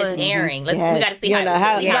we when it's airing. We got to see you don't know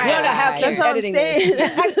how That's what I'm saying.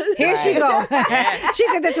 Here she go. She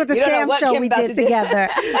did this with the scam show we did together,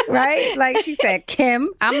 right? Like she said, Kim.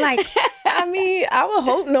 I'm like, I mean, I would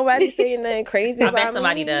hope nobody's saying nothing crazy about me. I bet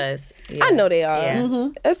somebody does. Yeah. I know they are. Yeah.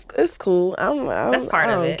 Mm-hmm. It's cool. That's part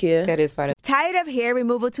of it. I don't care. That is part of it. Tired of hair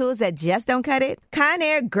removal tools that just don't cut it?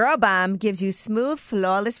 Conair Girl Bomb gives you smooth,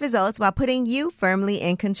 flawless results while putting you firmly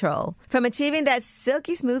in control. From achieving that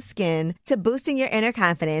silky smooth skin to boosting your inner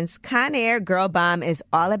confidence, Conair Girl Bomb is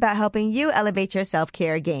all about helping you elevate your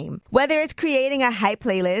self-care game. Whether it's creating a hype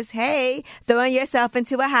playlist, hey, throwing yourself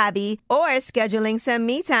into a hobby, or scheduling some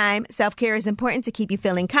me time, self-care is important to keep you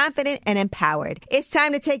feeling confident and empowered. It's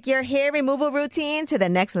time to take your hair removal routine to the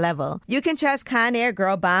next level. You can trust Conair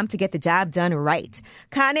Girl Bomb to get the job done right.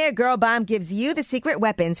 Conair Girl Bomb gives you the secret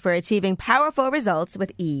weapons for achieving powerful results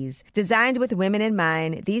with ease. Designed with women in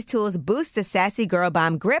mind, these tools boost the sassy Girl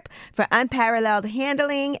Bomb grip for unparalleled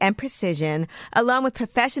handling and precision, along with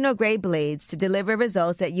professional-grade blades to deliver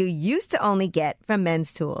results that you used to only get from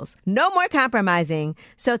men's tools. No more compromising.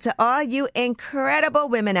 So to all you incredible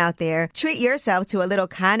women out there, treat yourself to a little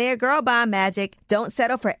Conair Girl Bomb magic. Don't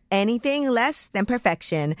settle for anything less than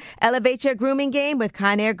perfection. Elevate your grooming game with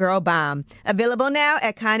Conair Girl Bomb. Available now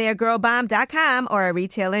at ConairGirlBomb.com or a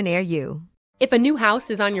retailer near you. If a new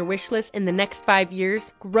house is on your wish list in the next 5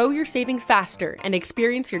 years, grow your savings faster and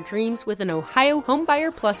experience your dreams with an Ohio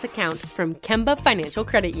Homebuyer Plus account from Kemba Financial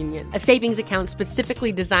Credit Union. A savings account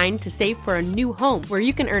specifically designed to save for a new home where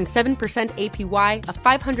you can earn 7% APY,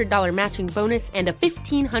 a $500 matching bonus, and a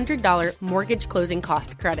 $1,500 mortgage closing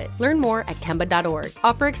cost credit. Learn more at Kemba.org.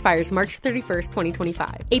 Offer expires March 31st,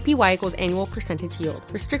 2025. APY equals annual percentage yield.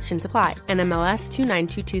 Restrictions apply. NMLS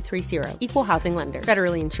 292230. Equal housing lender.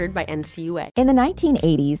 Federally insured by NCUA. In the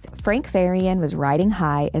 1980s, Frank Farian was riding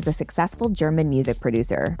high as a successful German music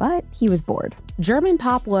producer, but he was bored. German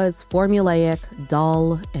pop was formulaic,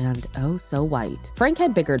 dull, and oh so white. Frank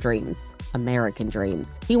had bigger dreams, American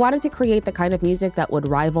dreams. He wanted to create the kind of music that would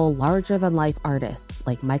rival larger-than-life artists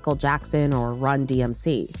like Michael Jackson or Run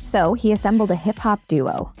DMC. So he assembled a hip-hop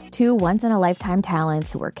duo, two once-in-a-lifetime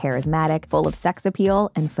talents who were charismatic, full of sex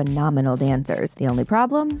appeal, and phenomenal dancers. The only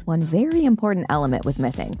problem? One very important element was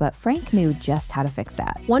missing, but Frank knew just how to fix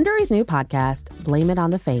that. Wondery's new podcast, Blame It on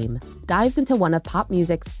the Fame, dives into one of pop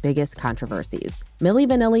music's biggest controversies. Milli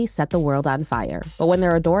Vanilli set the world on fire, but when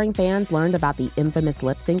their adoring fans learned about the infamous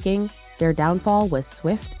lip syncing, their downfall was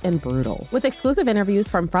swift and brutal. With exclusive interviews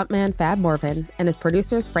from frontman Fab Morvan and his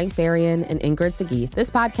producers Frank Farian and Ingrid Seguí, this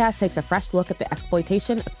podcast takes a fresh look at the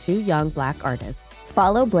exploitation of two young Black artists.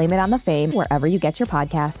 Follow Blame It on the Fame wherever you get your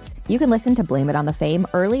podcasts. You can listen to Blame It on the Fame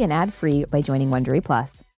early and ad-free by joining Wondery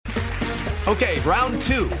Plus. Okay, round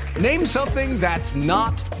two. Name something that's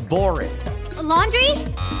not boring. A laundry?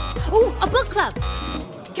 Ooh, a book club.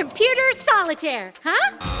 Computer solitaire,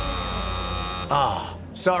 huh? Ah,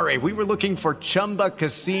 sorry, we were looking for Chumba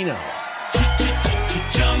Casino.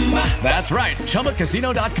 That's right,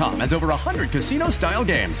 ChumbaCasino.com has over 100 casino-style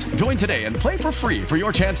games. Join today and play for free for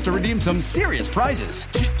your chance to redeem some serious prizes.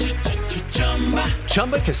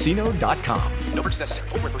 ChumbaCasino.com. No purchase necessary.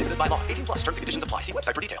 Void where prohibited by law. 18+ terms and conditions apply. See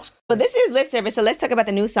website for details. Well, this is lip service, so let's talk about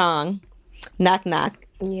the new song, Knock Knock.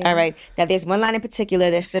 Yeah. All right. Now, there's one line in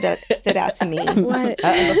particular that stood out to me. What?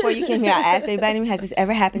 And before you came here, I asked everybody, has this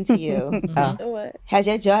ever happened to you? What? Has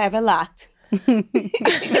your jaw ever locked?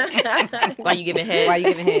 Why you giving head? Why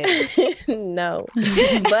you giving head? No.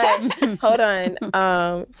 But, hold on.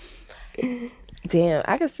 Damn,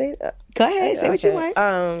 I can say that. Go ahead. Say what you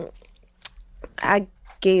want. I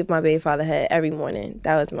gave my baby father head every morning.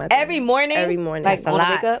 That was my thing. Every morning? Every morning. Like on the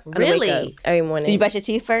wake up? Really? Wake up every morning. Did you brush your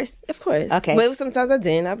teeth first? Of course. Okay. But sometimes I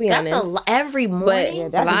didn't, I'll be honest. That's a lot. Every morning? But Yeah,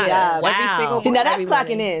 that's a job. Wow. Every single See, now that's every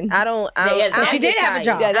clocking morning. in. I don't so she did have a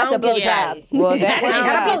job. Yeah, that's a blow job. Well, that Well, she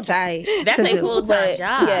had a blow job. That's a full-time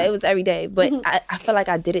job. Yeah, it was every day. But I feel like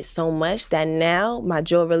I did it so much that now my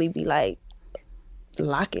jaw really be like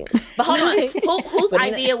locking. But hold on, whose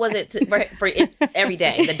idea was it for it every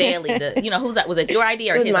day, the daily, whose was it your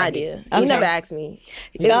idea or It was his my idea? idea. He never asked me.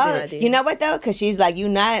 It was his idea. You know what though? Because she's like, you're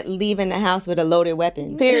not leaving the house with a loaded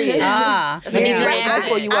weapon. Period. That means you're ready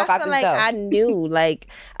before you walk out I this feel like door. I knew. Like,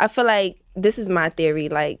 I feel like this is my theory.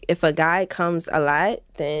 Like, if a guy comes a lot,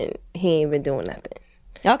 then he ain't been doing nothing.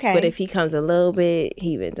 Okay. But if he comes a little bit,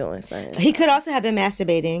 he been doing something. He could also have been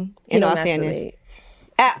masturbating, in all fairness.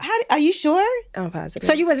 Are you sure? I'm positive.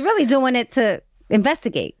 So you was really doing it to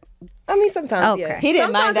investigate? I mean, sometimes, Okay. yeah. He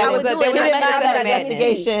didn't mind that. Sometimes They I would do didn't it. mind that Let me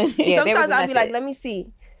investigation. see. Yeah, there was Sometimes I'll be like, method. let me see.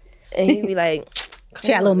 And he'd be like,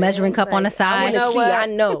 She had a little measuring cup on the I side. want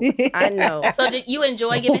to see. I know. So did you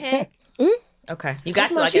enjoy giving head? Okay, you got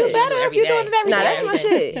That's to. my I shit. guess Better every if you're day. doing it every day. Nah, that's my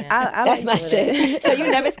shit. Yeah. I That's like my doing it. shit. So you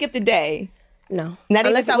never skipped a day? No. Not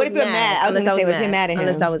Unless even, I what was if you're mad? I was going to say, what if you're mad at him?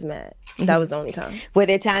 Unless I was mad. That was the only time. Were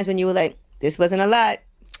there times when you were like, this wasn't a lot?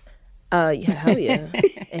 Yeah, hell yeah.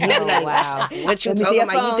 And he be like, wow, what you talking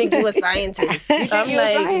about? You think you a scientist? I'm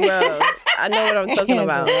like, bro, I know what I'm talking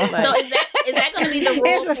about. Like, so is that going to be the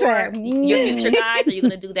rule for your future guys? Are you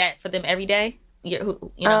going to do that for them every day? You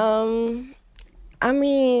know? I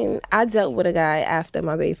mean, I dealt with a guy after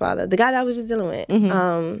my baby father, the guy that I was just dealing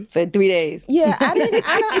with, for 3 days. Yeah, I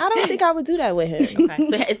don't think I would do that with him. Okay,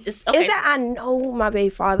 so it's just okay. Is that I know my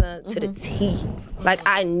baby father to the T. Like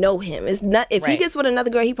I know him. It's not if he gets with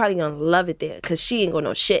another girl, he probably gonna love it there because she ain't gonna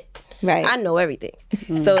know shit. Right. I know everything.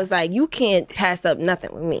 So it's like you can't pass up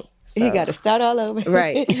nothing with me. So. You got to start all over,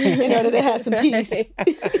 right? In order to have some peace.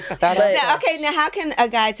 Start now, okay, now how can a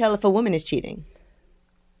guy tell if a woman is cheating?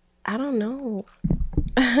 I don't know.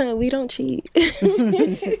 We don't cheat.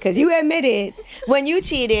 Because you admitted when you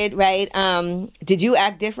cheated, right? Did you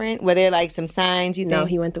act different? Were there like some signs you think? No,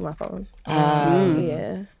 he went through my phone.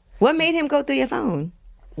 Yeah. What made him go through your phone?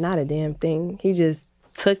 Not a damn thing. He just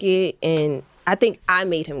took it, and I think I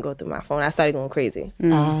made him go through my phone. I started going crazy.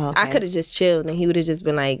 Oh, okay. I could have just chilled, and he would have just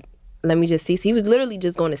been like, let me just see. He was literally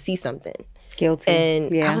just going to see something. Guilty.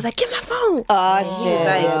 And I was like, get my phone. Oh, shit.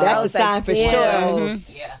 Like, that's a sign for sure.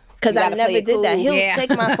 Yeah. Because I never did that. He'll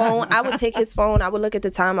take my phone. I would take his phone. I would look at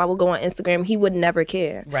the time. I would go on Instagram. He would never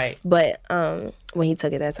care. Right. But when he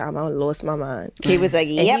took it that time, I lost my mind. He was like,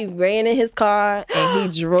 yep. And he ran in his car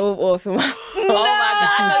and he drove off. Oh, my God.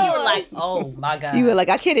 I know you were like, oh, my God. You were like,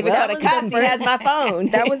 I can't even call the cops. He has my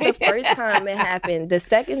phone. That was the first time it happened. The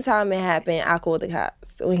second time it happened, I called the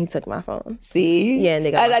cops when he took my phone. See? Yeah, and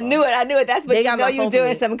they got I knew it. That's when you know you're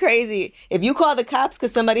doing something crazy. If you call the cops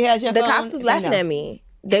because somebody has your phone. The cops was laughing at me.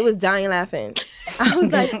 They was dying laughing. I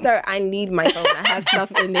was like, sir, I need my phone. I have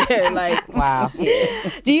stuff in there. Like, wow.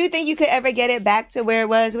 Yeah. Do you think you could ever get it back to where it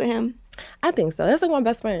was with him? I think so. That's like my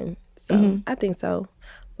best friend. So I think so.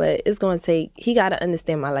 But it's going to take, he got to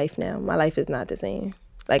understand my life now. My life is not the same.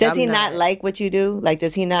 Like, does he not like what you do? Like,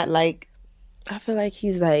 does he not like? I feel like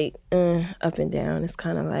he's like, up and down. It's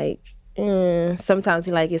kind of like, sometimes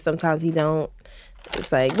he like it, sometimes he don't.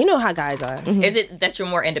 It's like, you know how guys are. Is it that you're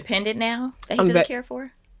more independent now that he doesn't care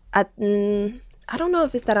for? I don't know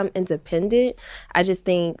if it's that I'm independent. I just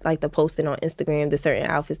think like the posting on Instagram, the certain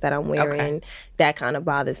outfits that I'm wearing, that kind of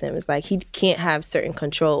bothers him. It's like he can't have certain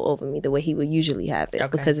control over me the way he would usually have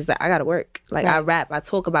it because it's like I gotta work. Like I rap, I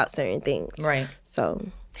talk about certain things. Right. So,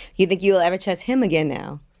 you think you'll ever trust him again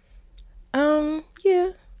now?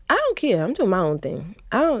 Yeah. I don't care. I'm doing my own thing.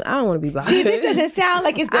 I don't want to be bothered. See, this doesn't sound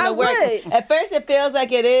like it's going to work. At first, it feels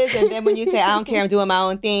like it is, and then when you say, I don't care, I'm doing my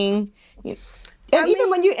own thing. Even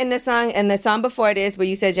when you in the song before this, where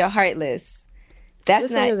you said you're heartless,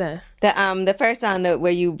 that's not the first song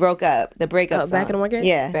where you broke up, the breakup song. Back in the Market?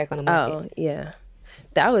 Yeah. Back on the Market. Oh, yeah.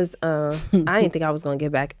 That was, I didn't think I was going to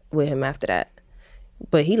get back with him after that.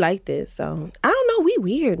 But he liked it, so I don't know. We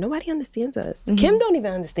weird. Nobody understands us. Kim don't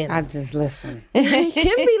even understand us. I just listen. Kim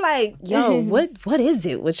be like, "Yo, what is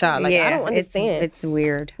it with y'all? Like, I don't understand. It's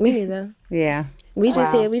weird. Me neither. Yeah, we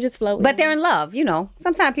just here. We just float. But they're in love. You know,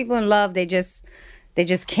 sometimes people in love they just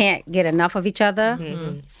can't get enough of each other.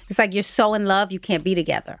 Mm-hmm. It's like you're so in love you can't be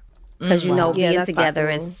together because you know being together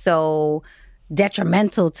is so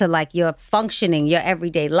detrimental to like your functioning, your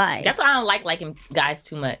everyday life. That's why I don't like liking guys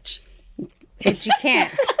too much. But you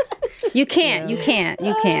can't. You can't.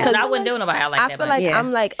 Because I wouldn't do nobody like that. I feel like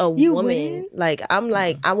I'm like a woman. Like I'm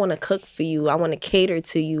like I want to cook for you. I want to cater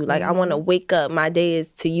to you. Like I want to wake up. My day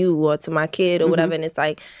is to you or to my kid or whatever. And it's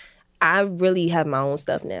like I really have my own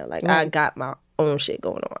stuff now. Like I got my own shit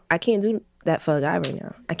going on. I can't do that for a guy right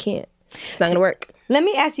now. I can't. It's not gonna work. Let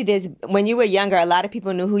me ask you this. When you were younger, a lot of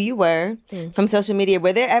people knew who you were from social media.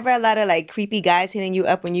 Were there ever a lot of like creepy guys hitting you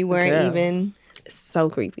up when you weren't even? It's so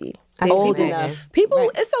creepy. Old enough. People,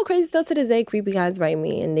 it's so crazy still to this day. Creepy guys write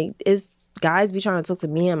me, and it's guys be trying to talk to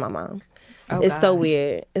me and my mom. It's so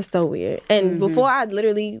weird. It's so weird. And before I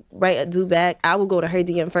literally write a do back, I will go to her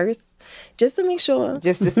DM first, just to make sure.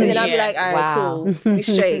 Just to see. And I'll be like, all right, cool, we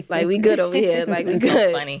straight. Like we good over here. Like we good.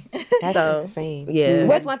 So funny. That's insane. Yeah.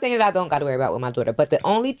 What's one thing that I don't got to worry about with my daughter? But the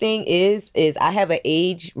only thing is I have an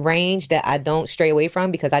age range that I don't stray away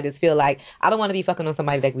from because I just feel like I don't want to be fucking on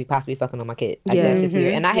somebody that could be possibly fucking on my kid. Like that's just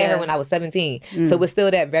weird. And I had her when I was 17, so it's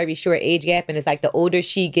still that very short age gap. And it's like the older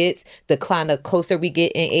she gets, the kind of closer we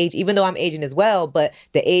get in age. Even though I'm aging as well, but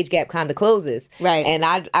the age gap kind of closes. Right. And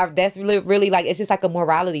I that's really like it's just like a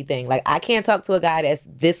morality thing. Like, I can't talk to a guy that's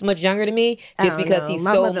this much younger than me just because he's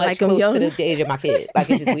so much close to the age of my kid. Like,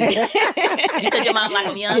 it's just weird. You said your mom like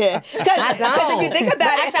him young? Yeah. Because if you think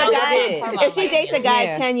about it, if she dates a guy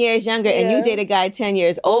 10 years younger and you date a guy 10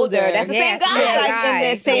 years older, that's the same guy. It's like in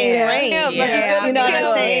the same range. You know what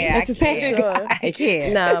I'm saying? That's the same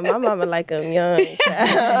guy. Nah, my mama like him young.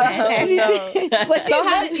 Well, she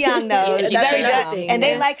was young though. She's very young. And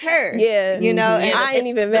they like her. Yeah. You know, and I ain't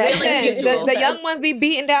even mad. The young ones be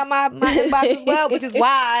beating down my inbox as well, which is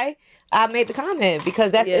why I made the comment,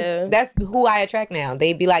 because that's who I attract now.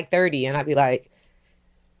 They be like 30 and I'd be like,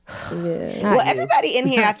 well, everybody in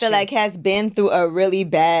here, I feel like, has been through a really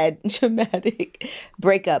bad, traumatic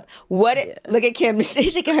breakup. Look at Kim,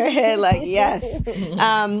 she's shaking her head like, yes.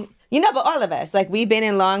 You know, but all of us, like, we've been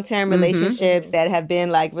in long-term relationships that have been,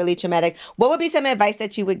 like, really traumatic. What would be some advice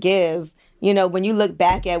that you would give, you know, when you look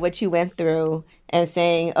back at what you went through and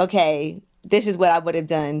saying, okay, this is what I would have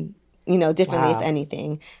done, you know, differently, if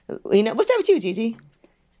anything? You know, what's that with you, Gigi?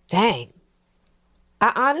 Dang.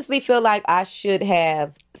 I honestly feel like I should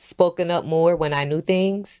have spoken up more when I knew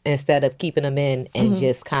things instead of keeping them in and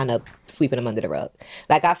just kind of sweeping them under the rug.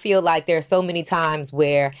 Like, I feel like there are so many times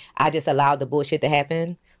where I just allowed the bullshit to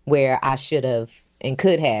happen, where I should have and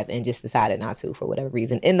could have and just decided not to for whatever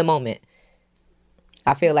reason in the moment.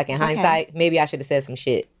 I feel like in hindsight, maybe I should have said some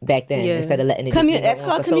shit back then instead of letting it just That's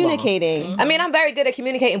called communicating. I mean, I'm very good at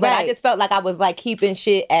communicating, but I just felt like I was like keeping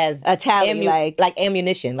shit as a tally, like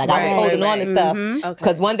ammunition. Like I was holding on to stuff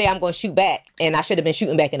because one day I'm going to shoot back, and I should have been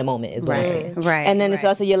shooting back in the moment. Is what I'm saying. Right. And then it's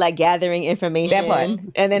also you're like gathering information. That part.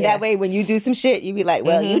 And then that way, when you do some shit, you be like,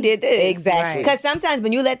 well, you did this. Exactly. Because sometimes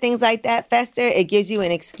when you let things like that fester, it gives you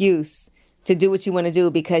an excuse to do what you want to do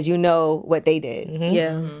because you know what they did.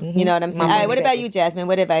 Yeah. You know what I'm saying? All right, what about you, Jasmine?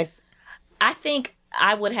 What advice? I think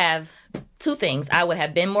I would have two things. I would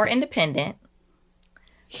have been more independent.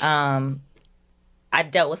 I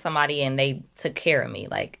dealt with somebody and they took care of me,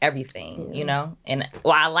 like everything, you know? And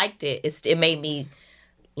while I liked it, it made me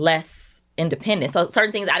less independent. So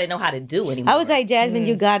certain things I didn't know how to do anymore. I was like, Jasmine,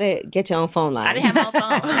 you got to get your own phone line. I didn't have my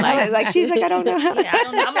own phone. I was like, she's like, I don't know how. Yeah, I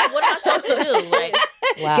don't know. I'm like, what am I supposed to do? Like,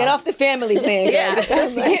 get off the family plan. Yeah. And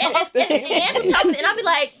Andrew told me, and I'd be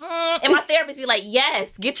like, and my therapist be like,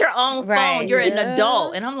 yes, get your own phone. You're an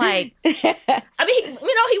adult. And I'm like, I mean,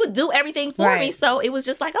 he would do everything for me. So it was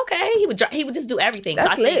just like, okay, he would just do everything.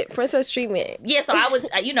 That's so I think, princess treatment. Yeah, so I would,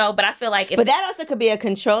 but I feel like. But that also could be a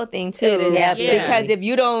control thing too. Yeah. Because if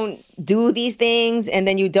you don't do these things and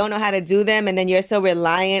then you don't know how to do them and then you're so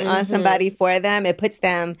reliant on somebody for them, it puts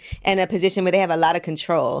them in a position where they have a lot of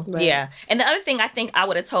control. Right. Yeah. And the other thing I think I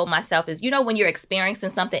would have told myself is, when you're experiencing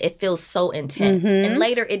something, it feels so intense. And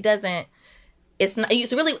later it doesn't, it's not,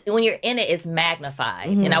 it's really, when you're in it, it's magnified.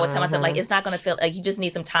 And I would tell myself, like, it's not going to feel, like, you just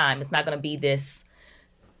need some time. It's not going to be this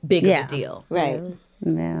big of a deal. Right.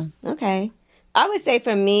 Yeah. Okay. I would say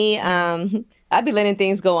for me, I'd be letting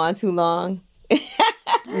things go on too long.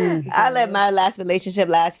 I let my last relationship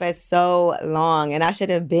last for so long, and I should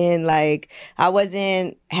have been like, I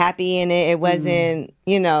wasn't happy in it. It wasn't,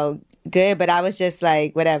 good, but I was just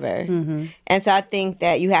like, whatever. And so I think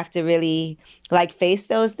that you have to really like face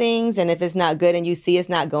those things, and if it's not good and you see it's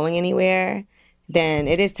not going anywhere, then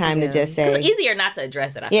it is time to just say. It's easier not to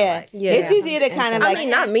address it, I feel like. It's easier to kind of like. I mean,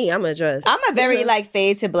 not me. I'm addressed. I'm a very like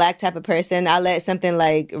fade to black type of person. I let something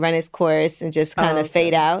like run its course and just kind of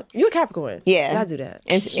fade out. You're a Capricorn. Yeah. Y'all do that.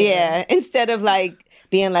 Instead of like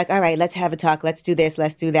being like, all right, let's have a talk. Let's do this.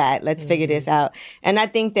 Let's do that. Let's figure this out. And I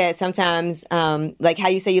think that sometimes, like how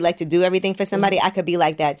you say you like to do everything for somebody, I could be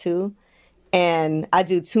like that too. And I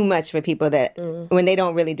do too much for people that when they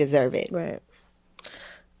don't really deserve it. Right.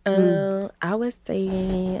 I was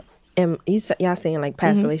saying, y'all saying like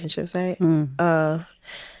past relationships, right? I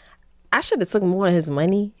should have took more of his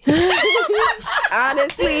money.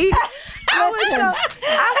 Honestly, I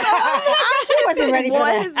wasn't ready for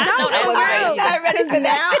that. Not ready for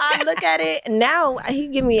now I look at it. Now he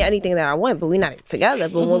give me anything that I want, but we're not together.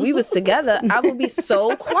 But when we was together, I would be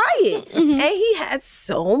so quiet, and he had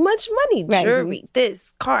so much money, jewelry,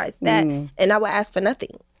 this, cars, that, and I would ask for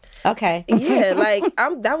nothing. Okay. Yeah, like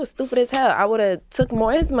that was stupid as hell. I would have took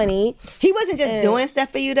more of his money. He wasn't just doing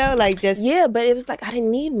stuff for you though, like just. Yeah, but it was like I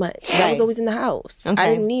didn't need much. Right. I was always in the house. Okay. I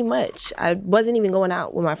didn't need much. I wasn't even going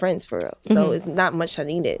out with my friends for real. So it's not much I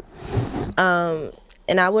needed.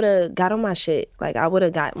 And I would have got on my shit. Like I would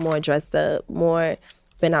have got more dressed up, more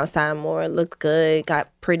been outside more, looked good, got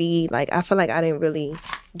pretty. Like I feel like I didn't really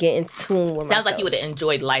get in tune with myself. Sounds like you would have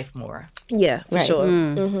enjoyed life more. Yeah, for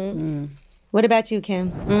sure. What about you,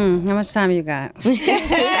 Kim? How much time you got?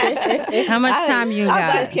 How much time you got?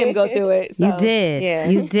 I watched Kim go through it. So. You did. Yeah.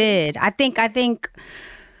 You did. I think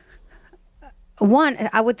One,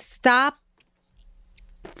 I would stop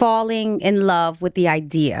falling in love with the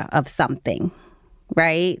idea of something,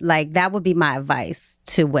 right? Like that would be my advice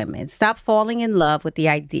to women. Stop falling in love with the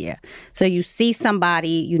idea. So you see somebody,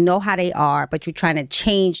 you know how they are, but you're trying to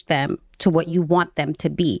change them to what you want them to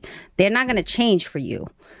be. They're not going to change for you.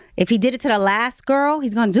 If he did it to the last girl,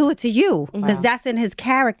 he's going to do it to you because that's in his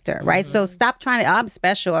character, right? So stop trying to, I'm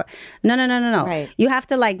special. No. Right. You have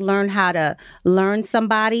to like learn how to learn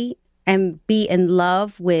somebody and be in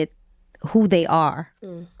love with who they are,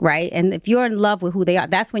 right? And if you're in love with who they are,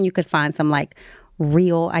 that's when you could find some like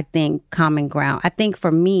real, I think, common ground. I think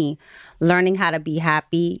for me, learning how to be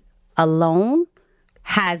happy alone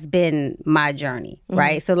has been my journey,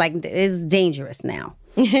 right? So like it's dangerous now.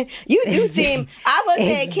 You do seem, I would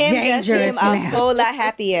say Kim just seem a whole lot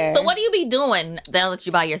happier. So what do you be doing now that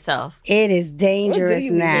you by yourself? It is dangerous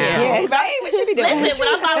now. Yeah, right? What you be doing? Listen,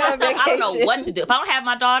 when I'm by myself, I don't know what to do. If I don't have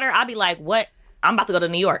my daughter, I'll be like, what? I'm about to go to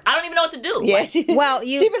New York. I don't even know what to do. Yeah, like, she be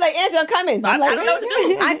like, Angela, I'm coming. I don't know what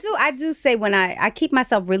to do. I do say when I keep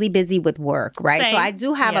myself really busy with work, right? Same. So I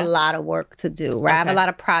do have a lot of work to do, right? I have a lot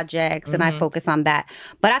of projects and I focus on that.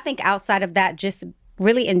 But I think outside of that, just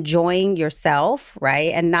really enjoying yourself,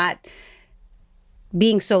 right? And not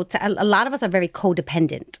being so, a lot of us are very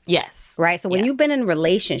codependent. Yes. Right? So when you've been in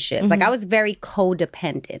relationships, like I was very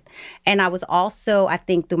codependent. And I was also, I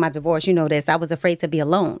think through my divorce, you know this, I was afraid to be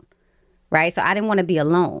alone. Right? So I didn't want to be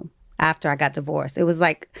alone after I got divorced. It was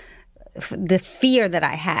like the fear that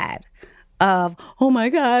I had of, oh my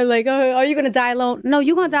God, like, are you going to die alone? No,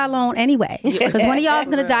 you're going to die alone anyway. Because one of y'all is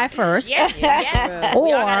going to die first. Or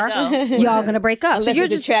y'all going to break up. Unless so you're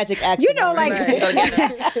it's just, a tragic accident. You know, like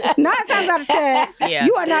 9 times out of 10,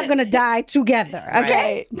 you are not going to die together.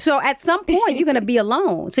 Okay? Right. So at some point, you're going to be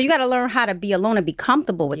alone. So you got to learn how to be alone and be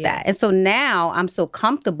comfortable with that. And so now I'm so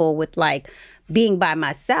comfortable with like being by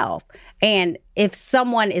myself. And if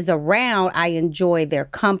someone is around, I enjoy their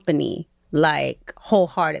company like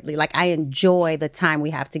wholeheartedly. Like I enjoy the time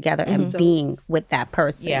we have together and being with that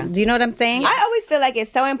person. Yeah. Do you know what I'm saying? I always feel like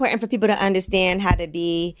it's so important for people to understand how to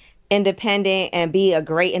be independent and be a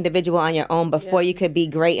great individual on your own before you could be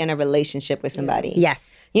great in a relationship with somebody.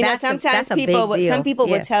 Yes. You know, sometimes people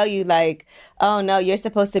would tell you like, oh no, you're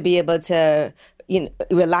supposed to be able to, you know,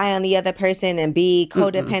 rely on the other person and be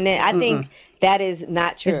codependent. I think that is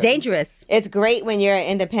not true. It's dangerous. It's great when you're an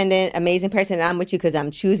independent, amazing person and I'm with you because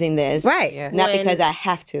I'm choosing this. Right. Yeah. Not because I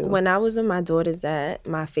have to. When I was with my daughters at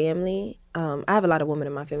my family, I have a lot of women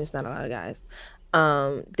in my family, it's not a lot of guys.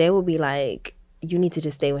 They would be like, you need to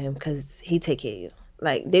just stay with him because he take care of you.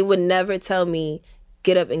 Like, they would never tell me,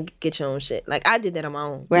 get up and get your own shit. Like, I did that on my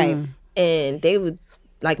own. Right. And they would,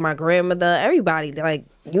 like my grandmother, everybody, they're like,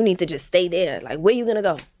 you need to just stay there. Like, where you gonna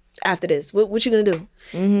go after this? What you gonna do?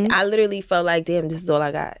 I literally felt like, damn, this is all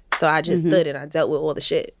I got. So I just stood and I dealt with all the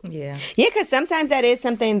shit. Yeah. Yeah, because sometimes that is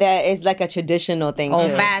something that is like a traditional thing too.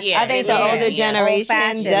 Old-fashioned. I think the older generation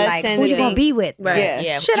Old-fashioned, does like, tend who to you be. gonna be with? Right.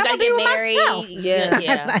 Yeah. Shit, you I'm gotta gonna be get with married. myself.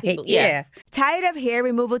 Yeah. Like, People- Tired of hair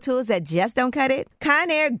removal tools that just don't cut it?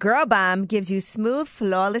 Conair Girl Bomb gives you smooth,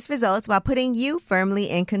 flawless results while putting you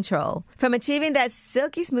firmly in control. From achieving that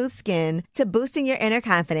silky smooth skin to boosting your inner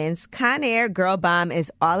confidence, Conair Girl Bomb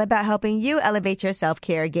is all about helping you elevate your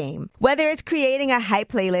self-care game. Whether it's creating a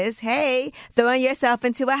hype playlist, hey, throwing yourself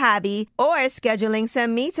into a hobby, or scheduling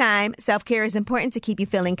some me time, self-care is important to keep you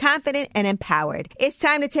feeling confident and empowered. It's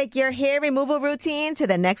time to take your hair removal routine to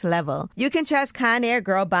the next level. You can trust Conair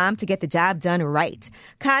Girl Bomb to get the job done right.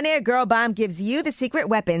 Conair Girl Bomb gives you the secret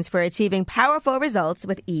weapons for achieving powerful results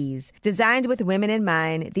with ease. Designed with women in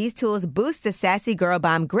mind, these tools boost the sassy Girl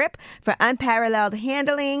Bomb grip for unparalleled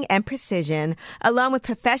handling and precision, along with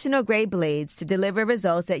professional-grade blades to deliver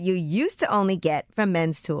results that you used to only get from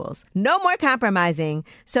men's tools. No more compromising.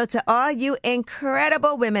 So to all you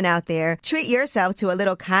incredible women out there, treat yourself to a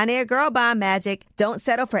little Conair Girl Bomb magic. Don't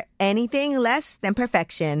settle for anything less than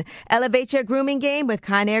perfection. Elevate your grooming game with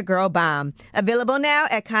Conair Girl Bomb. Available now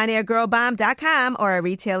at ConairGirlBomb.com or a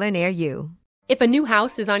retailer near you. If a new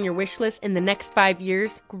house is on your wish list in the next 5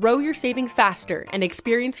 years, grow your savings faster and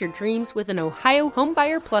experience your dreams with an Ohio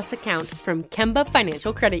Homebuyer Plus account from Kemba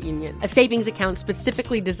Financial Credit Union. A savings account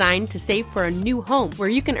specifically designed to save for a new home where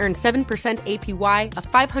you can earn 7% APY,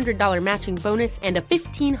 a $500 matching bonus, and a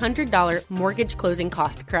 $1,500 mortgage closing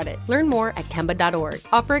cost credit. Learn more at Kemba.org.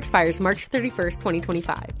 Offer expires March 31st,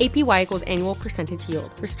 2025. APY equals annual percentage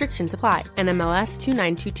yield. Restrictions apply. NMLS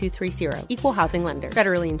 292230. Equal housing lender.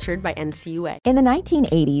 Federally insured by NCUA. In the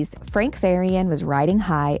 1980s, Frank Farian was riding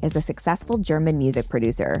high as a successful German music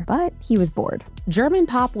producer, but he was bored. German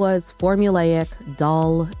pop was formulaic,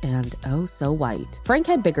 dull, and oh so white. Frank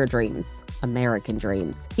had bigger dreams, American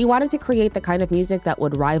dreams. He wanted to create the kind of music that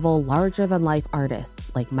would rival larger-than-life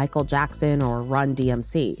artists like Michael Jackson or Run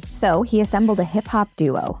DMC. So he assembled a hip-hop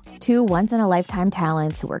duo, two once-in-a-lifetime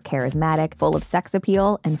talents who were charismatic, full of sex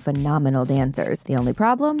appeal, and phenomenal dancers. The only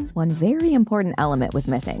problem? One very important element was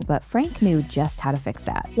missing, but Frank knew just how to fix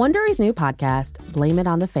that. Wondery's new podcast, Blame It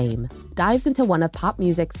on the Fame, dives into one of pop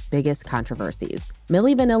music's biggest controversies.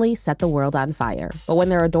 Milli Vanilli set the world on fire, but when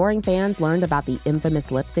their adoring fans learned about the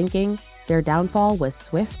infamous lip-syncing, their downfall was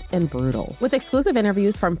swift and brutal. With exclusive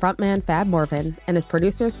interviews from frontman Fab Morvan and his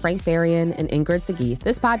producers Frank Farian and Ingrid Seguí,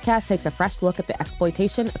 this podcast takes a fresh look at the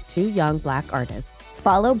exploitation of two young Black artists.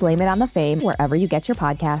 Follow Blame It on the Fame wherever you get your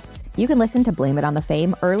podcasts. You can listen to Blame It on the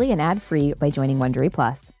Fame early and ad-free by joining Wondery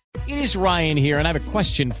Plus. It is Ryan here, and I have a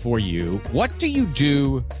question for you. What do you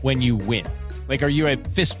do when you win? Like, are you a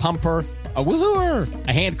fist pumper, a woohooer,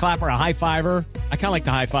 a hand clapper, a high fiver? I kind of like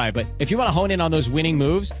the high five, but if you want to hone in on those winning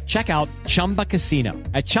moves, check out Chumba Casino.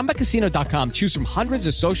 At ChumbaCasino.com, choose from hundreds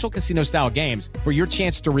of social casino-style games for your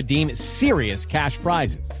chance to redeem serious cash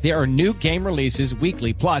prizes. There are new game releases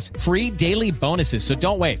weekly, plus free daily bonuses. So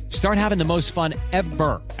don't wait. Start having the most fun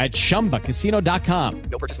ever at ChumbaCasino.com.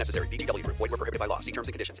 No purchase necessary. VGW. Void where prohibited by law. See terms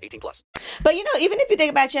and conditions. 18+. But you know, even if you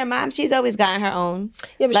think about your mom, she's always gotten her own.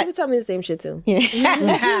 Yeah, but she would tell me the same shit too. Yeah.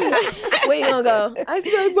 Where you gonna go? I was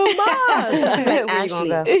like, but mom. She's like, Ashley,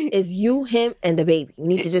 it's you, him, and the baby. You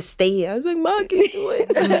need to just stay here. I was like, mom, can you do it?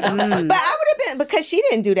 But I would have been, because she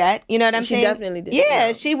didn't do that. You know what I'm saying? She definitely did.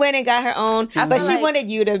 Yeah, she went and got her own, but she wanted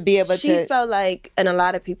you to be able to. She felt like, and a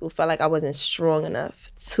lot of people felt like I wasn't strong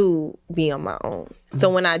enough to be on my own. So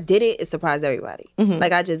when I did it, it surprised everybody.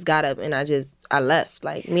 Like, I just got up and I left.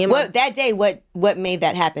 Like, me and my... that day, what made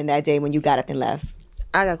that happen that day when you got up and left?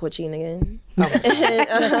 I got caught cheating again.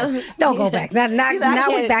 Don't go back. Now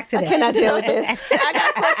we're back to this. I cannot deal with this. I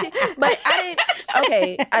got caught cheating. But I didn't...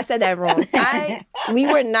 Okay, I said that wrong.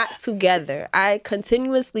 We were not together. I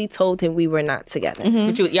continuously told him we were not together.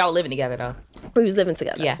 But y'all living together, though. We was living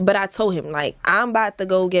together. Yeah. But I told him, like, I'm about to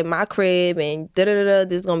go get my crib and da-da-da-da,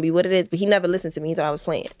 this is going to be what it is. But he never listened to me. He thought I was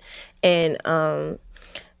playing. And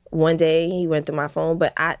one day he went through my phone,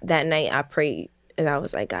 but that night I prayed. And I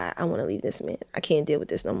was like, God, I want to leave this man. I can't deal with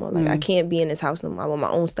this no more. Like, I can't be in this house no more. I want my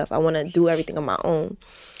own stuff. I want to do everything on my own.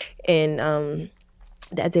 And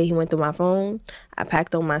that day he went through my phone. I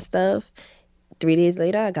packed all my stuff. 3 days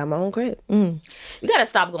later, I got my own crib. You gotta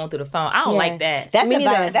stop going through the phone. I don't like that. That's such a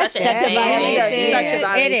violation. Such a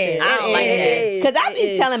violation. It is. I don't like that. Because I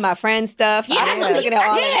be telling my friends stuff. Yeah, I be looking at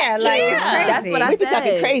all of that. Like, it's crazy. That's what I We be said.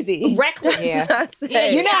 talking crazy. Reckless.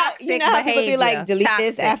 You know how people be like, delete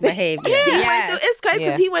this after. behavior. It's crazy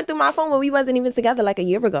because he went through my phone when we wasn't even together like a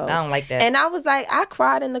year ago. I don't like that. And I was like, I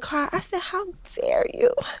cried in the car. I said, how dare you?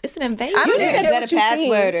 It's an invasion. You need a better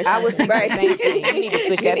password or something. I was thinking the same thing. You need to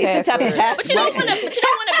switch that password. But you don't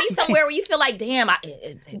want to be somewhere where you feel like, damn, Like,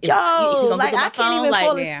 I can't even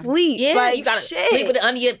fall asleep. Yeah, like, you gotta shit. sleep with it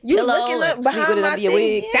under your You pillow. looking up behind sleep with it my under your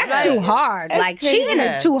thing. wig. That's too hard. Like, cheating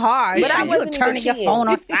is too hard. But I you wasn't turning even your cheating. phone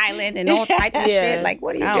on silent and all types of shit. Like,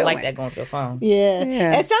 what are you I doing? don't like that going through a phone. Yeah.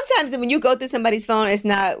 And sometimes when you go through somebody's phone, it's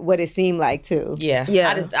not what it seemed like, too. Yeah.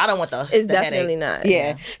 I don't want the It's the definitely headache. not.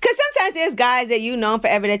 Yeah. Because sometimes there's guys that you know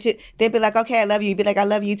forever that they'd be like, okay, I love you. You'd be like, I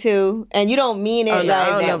love you, too. And you don't mean it Oh, no, I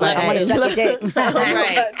don't know like, about I want to that. suck your dick.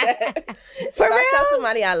 Right. For If real? I tell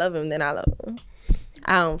somebody I love him, then I love him.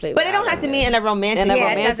 I don't play with But it don't have to mean in a romantic In a way.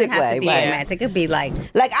 It doesn't romantic have to way, be right. romantic. It could be like,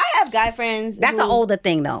 Like, I have guy friends. that's an older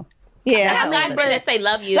thing, though. I Yeah. have guy friends that say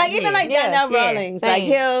love you. Like even like Donnell Rawlings, like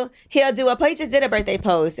he'll do he just did a birthday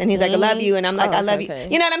post and he's like I love you and I'm like I love you.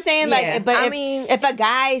 You know what I'm saying? Like, but if a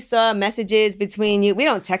guy saw messages between you, we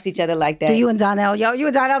don't text each other like that. Do you and Donnell? You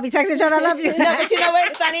and Donnell be texting each other, I love you. No, but you know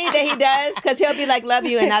what's funny that he does because he'll be like love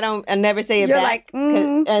you and I never say it You're back. like,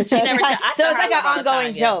 And so She it's never like, I so tell it's her like I an love her all the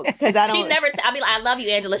ongoing time, joke because I don't. She never. I'll be like, I love you,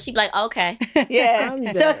 Angela. She'd be like, okay. Yeah.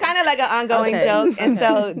 So it's kind of like an ongoing joke, and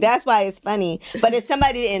so that's why it's funny. But if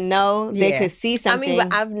somebody didn't know, they could see something. I mean,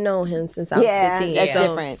 but I've known him since I was 15. That's so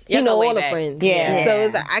different. You know way all the back. friends. Yeah. So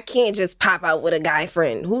it's like, I can't just pop out with a guy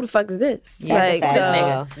friend. Who the fuck is this? That's a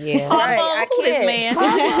fact. Yeah. Right, I Who this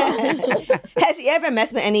can't. man? Has he ever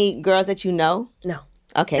messed with any girls that you know? No.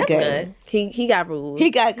 Okay, That's good. He got rules. He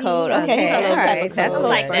got code. Okay, he got all some type right. of That's code.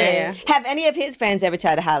 like that. Have any of his friends ever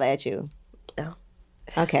tried to holler at you? No.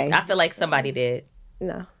 Okay. I feel like somebody did.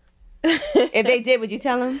 No. If they did, would you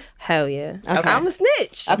tell them? Hell yeah. Okay. I'm a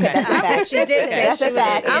snitch. Okay, that's a fact. That's a fact. That's a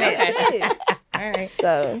fact. I'm a Okay. snitch. All right.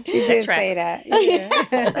 So She did say that. Yeah.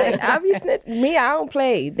 like, I be me, I don't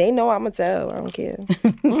play. They know I'ma tell. I don't care.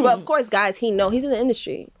 But of course, guys, he know he's in the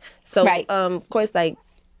industry. So of course, like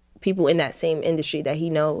people in that same industry that he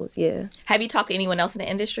knows. Yeah. Have you talked to anyone else in the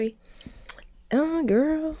industry?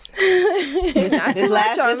 Girl. This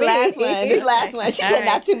last one. She said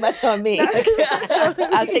not too much on me.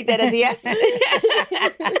 I'll take that as a yes. Okay.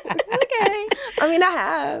 I mean, I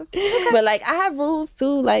have. But like I have rules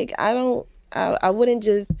too. Like I wouldn't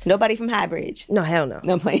just... Nobody from Highbridge? No, hell no.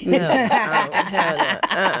 No play. No, hell no.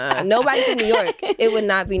 Nobody from New York. It would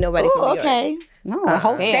not be nobody from New York. Okay. No, the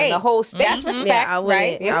whole state. The whole state. That's respect, Yeah, I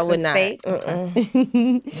wouldn't. right? I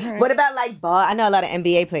would not. What about like ball? I know a lot of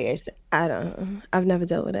NBA players. I've never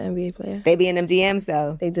dealt with an NBA player. They be in them DMs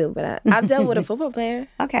though. They do, but I've dealt with a football player.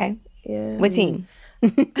 Okay. Yeah. What team?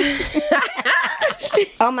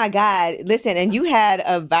 Oh my God. Listen, and you had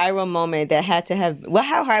a viral moment that had to have... Well,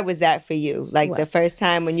 how hard was that for you? Like the first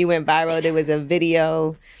time when you went viral, there was a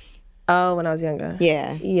video. Oh, when I was younger.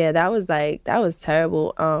 Yeah. Yeah, that was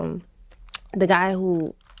terrible. The guy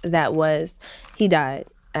who that was, he died,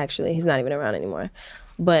 actually. He's not even around anymore.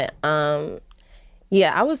 But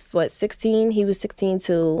yeah, I was 16. He was 16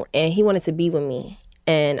 too, and he wanted to be with me.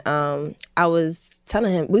 And I was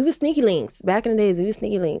telling him, we were sneaky links. Back in the days, we were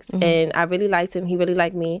sneaky links. Mm-hmm. And I really liked him. He really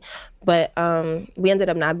liked me. But we ended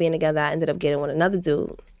up not being together. I ended up getting with another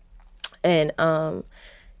dude. And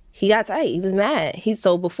he got tight. He was mad.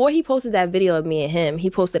 So before he posted that video of me and him, he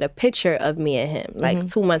posted a picture of me and him, like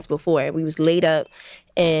 2 months before. We was laid up.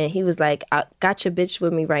 And he was like, I got your bitch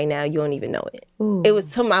with me right now. You don't even know it. Ooh. It was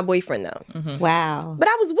to my boyfriend, though. Mm-hmm. Wow. But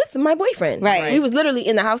I was with my boyfriend. Right. We was literally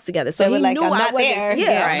in the house together. So he like, knew I'm not I wasn't there.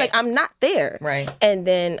 Yeah, I was like, I'm not there. Right. And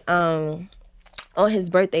then on his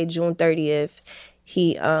birthday, June 30th,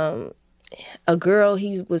 he a girl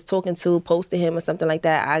he was talking to posted him or something like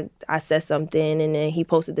that. I said something, and then he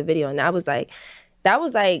posted the video. And that was like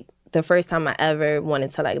the first time I ever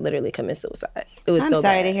wanted to like literally commit suicide. It was I'm so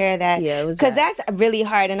sorry bad. to hear that. Yeah, it was because bad. that's really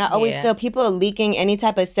hard, and I always feel people leaking any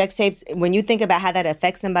type of sex tapes. When you think about how that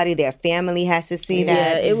affects somebody, their family has to see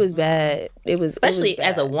that. Yeah, it was bad. Especially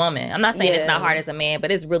as a woman. I'm not saying it's not hard as a man, but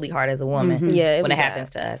it's really hard as a woman. Mm-hmm. Yeah, when it happens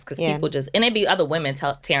to us, because people just and it be other women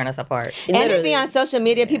tearing us apart. And it be on social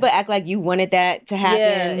media. People act like you wanted that to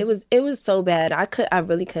happen. Yeah, it was so bad. I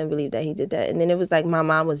really couldn't believe that he did that. And then it was like my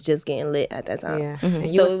mom was just getting lit at that time. Yeah, And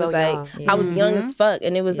so you it was was so like young. I was young as fuck,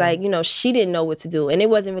 and it was like she didn't know what to do, and it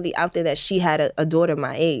wasn't really out there that she had a daughter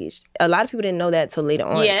my age. A lot of people didn't know that till later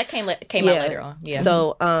on. Yeah, that came out later on. Yeah.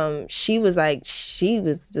 So she was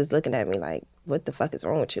just looking at me like, what the fuck is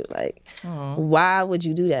wrong with you? Like, why would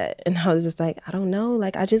you do that? And I was just like, I don't know.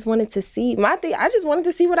 Like, I just wanted to see I just wanted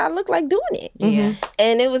to see what I look like doing it. Yeah.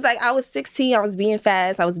 And it was like, I was 16, I was being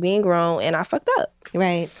fast, I was being grown, and I fucked up.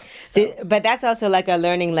 Right. But that's also like a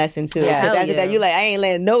learning lesson too. Yeah. After that, you like, I ain't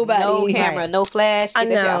letting nobody. No camera, no flash. I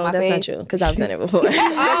Get that shit out know, my that's face. not true, because I've done it before. But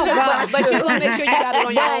you're going to make sure you got it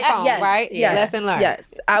on your own phone, right? Yes. Lesson learned.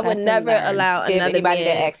 Yes. I would never allow Give another anybody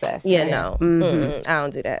man. that access. Yeah, no. Mm-hmm. I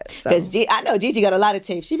don't do that. Because I know Gigi got a lot of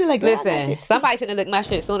tapes. She be like, listen, somebody finna lick my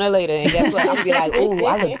shit sooner or later, and guess what? I'm gonna be like, ooh,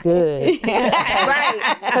 I look good.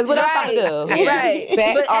 Right. Because what else I'm gonna do? Right.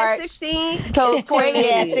 Back But arch, at 16, toes pointed.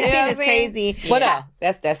 Yeah, 16 You know is crazy. What else?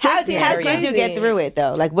 That's How did you get through it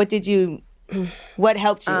though? Like, what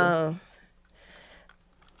helped you?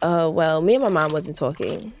 Well, me and my mom wasn't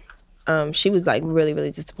talking. She was like really,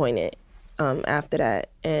 really disappointed after that.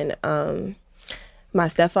 And my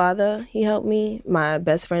stepfather, he helped me. My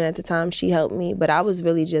best friend at the time, she helped me. But I was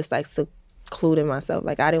really just like secluding myself.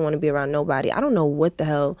 Like, I didn't want to be around nobody. I don't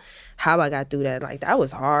know how I got through that. Like, that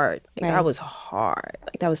was hard. Like, that was hard.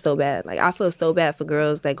 Like, that was so bad. Like, I feel so bad for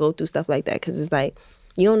girls that go through stuff like that, because it's like,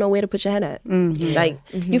 you don't know where to put your head at. Mm-hmm. Like,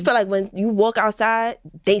 you feel like when you walk outside,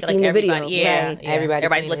 they seen the video. Yeah, yeah.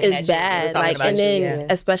 Everybody's looking at you. It's bad. Like, and then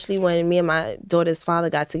especially when me and my daughter's father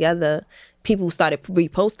got together, people started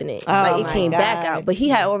reposting it. Like, it came back out. But he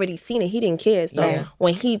had already seen it. He didn't care. So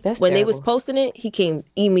when they was posting it, he came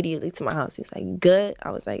immediately to my house. He's like, good? I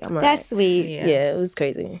was like, I'm all right. That's sweet. Yeah, it was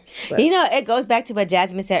crazy. But, you know, it goes back to what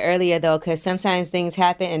Jasmine said earlier, though, because sometimes things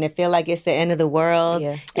happen and it feel like it's the end of the world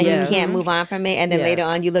and you can't move on from it. And then later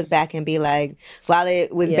on, you look back and be like, while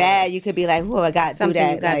it was bad, you could be like, whoa, I got through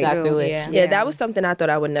that. Got through it. Yeah, that was something I thought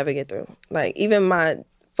I would never get through. Like, even my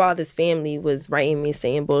father's family was writing me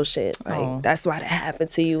saying bullshit. Like, that's why that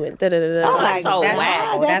happened to you, and da-da-da-da. Oh my God.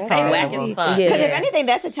 That's whack as fuck. Because if anything,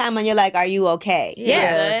 that's a time when you're like, are you okay?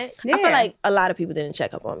 Yeah. I feel like a lot of people didn't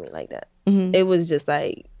check up on me like that. Mm-hmm. It was just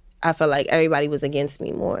like, I felt like everybody was against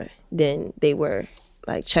me more than they were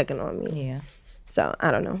like checking on me. Yeah. So,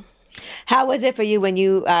 I don't know. How was it for you when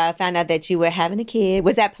you found out that you were having a kid?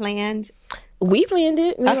 Was that planned? We planned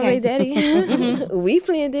it. Me and my baby daddy. We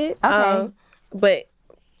planned it. Okay. But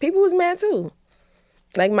people was mad too.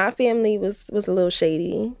 Like, my family was a little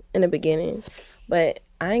shady in the beginning, but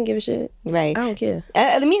I ain't give a shit. Right. I don't care.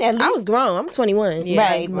 I mean, at least I was grown. I'm 21. Yeah,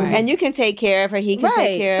 right. And you can take care of her. He can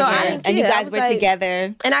take care of her. I didn't care. And you guys was were like,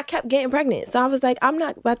 together. And I kept getting pregnant. So I was like, I'm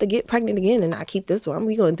not about to get pregnant again and not keep this one.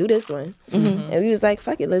 We going to do this one. And we was like,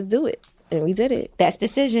 fuck it, let's do it. And we did it. That's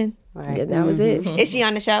decision. Right. And that was it. Is she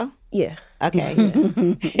on the show? Yeah.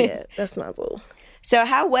 Okay. Yeah, that's my boo. So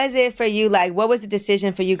how was it for you? Like, what was the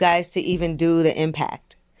decision for you guys to even do the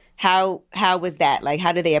Impact? How was that? Like,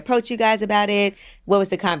 how did they approach you guys about it? What was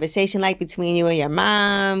the conversation like between you and your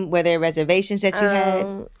mom? Were there reservations that you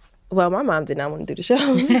had? Well, my mom did not want to do the show.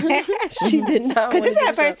 She did not. Because this is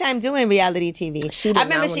her first time doing reality TV. I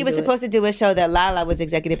remember she was supposed to do a show that Lala was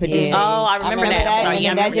executive producing. Oh, I remember that. And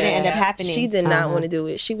then that didn't end up happening. She did not want to do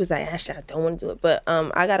it. She was like, Ashley, I don't want to do it. But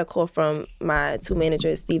I got a call from my two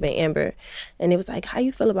managers, Steve and Amber, and it was like, how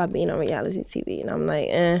you feel about being on reality TV? And I'm like,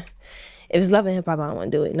 if it's Love and Hip Hop, I don't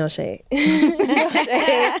want to do it. No shade. No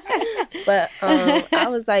shade. But I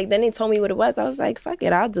was like, then they told me what it was. I was like, fuck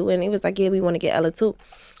it, I'll do it. And he was like, yeah, we want to get Ella too.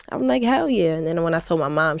 I'm like, hell yeah. And then when I told my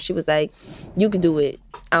mom, she was like, you can do it.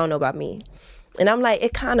 I don't know about me. And I'm like,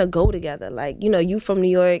 it kind of go together. Like, you know, you from New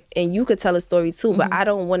York and you could tell a story too, but I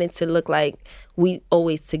don't want it to look like we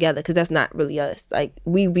always together because that's not really us. Like,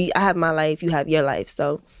 I have my life, you have your life.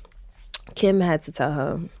 So Kim had to tell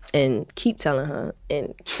her and keep telling her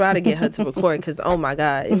and try to get her to record because, oh my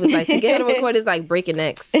God, it was like, to get her to record is like breaking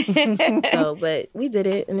necks. So, but we did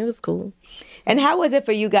it and it was cool. And how was it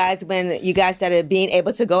for you guys when you guys started being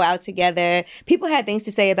able to go out together? People had things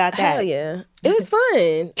to say about that. Hell yeah. It was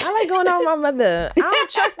fun. I like going out with my mother. I don't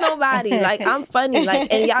trust nobody. Like, I'm funny.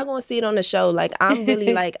 Like, and y'all gonna see it on the show. Like, I'm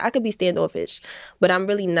really like, I could be standoffish, but I'm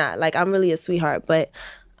really not. Like, I'm really a sweetheart. But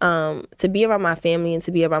to be around my family and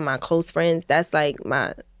to be around my close friends, that's like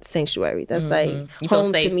my sanctuary. That's like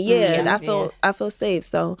home to me. Yeah, I feel safe.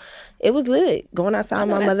 So it was lit. Going outside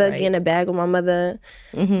with my mother, getting a bag with my mother.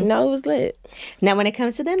 You know, it was lit. Now, when it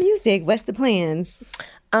comes to the music, what's the plans?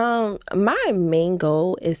 My main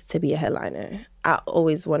goal is to be a headliner. I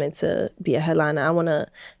always wanted to be a headliner. I want to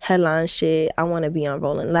headline shit. I want to be on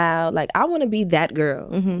Rolling Loud. Like, I want to be that girl.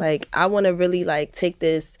 Like, I want to really like take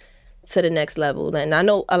this to the next level. And I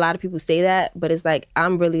know a lot of people say that, but it's like,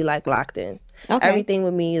 I'm really like locked in. Okay. Everything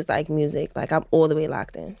with me is like music. Like, I'm all the way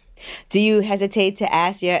locked in. Do you hesitate to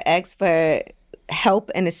ask your ex for help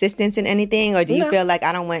and assistance in anything? Or do you feel like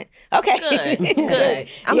I don't want... Okay. Good.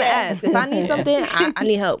 I'm going to ask. If I need something, I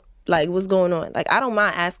need help. Like, what's going on? Like, I don't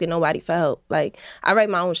mind asking nobody for help. Like, I write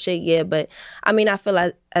my own shit, yeah. But, I mean, I feel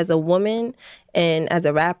like as a woman and as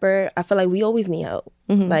a rapper, I feel like we always need help.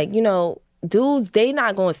 Like, you know, dudes, they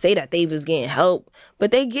not gonna say that they was getting help,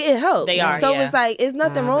 but they getting help. They are. So it's like, it's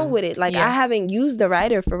nothing wrong with it. Like, I haven't used the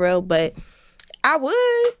writer for real, but I would.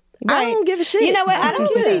 Right. I don't give a shit. You know what? I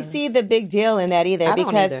don't really see the big deal in that either.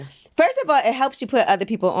 Because first of all, it helps you put other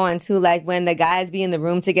people on too. Like, when the guys be in the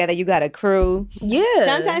room together, you got a crew. Yeah.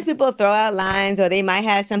 Sometimes people throw out lines, or they might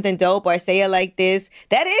have something dope, or say it like this.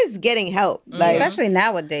 That is getting help. Like, especially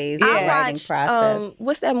nowadays. I watched, process.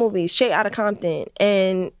 What's that movie? Straight Outta Compton.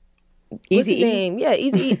 And Easy-E. Yeah,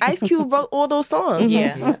 Easy-E. Ice Cube wrote all those songs.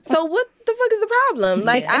 Yeah. So what the fuck is the problem?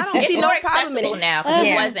 Like, I don't see no problem in it now, because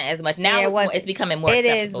it wasn't as much. Now it's becoming more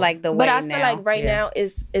acceptable. It is like the way But I now. feel like right now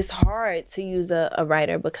it's hard to use a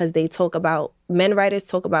writer because they talk about, men writers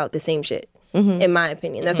talk about the same shit, in my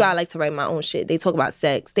opinion. That's why I like to write my own shit. They talk about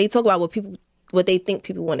sex. They talk about what they think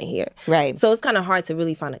people want to hear. Right. So it's kind of hard to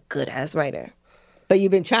really find a good-ass writer. But you've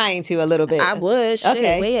been trying to a little bit. I would. Shit.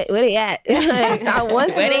 Okay. Where they at? Like, I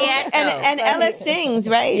want to. Where they at? And Ella sings,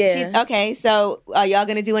 right? Yeah. Okay, so are y'all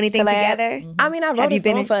going to do anything together? I mean, I wrote a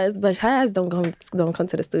song for us, but her ass don't come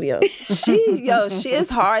to the studio. She is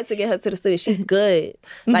hard to get her to the studio. She's good.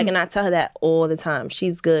 Like, and I tell her that all the time.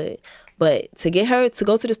 She's good. But to get her to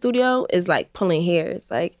go to the studio is like pulling hairs.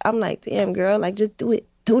 Like, I'm like, damn, girl, like, just do it.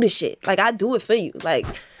 Do the shit. Like, I do it for you. Like,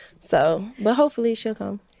 so, but hopefully she'll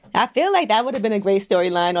come. I feel like that would have been a great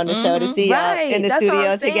storyline on the show to see y'all in the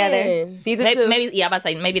studio together. Season 2. Maybe, I'm about to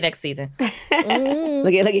say, maybe next season.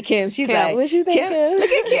 Look at Kim. She's like, what you think, Kim? Look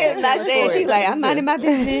at Kim. Not saying, she's like, I'm minding my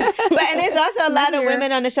business. And there's also a lot of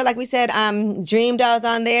women on the show. Like we said, Dream Doll's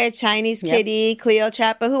on there, Chinese Kitty, Cleo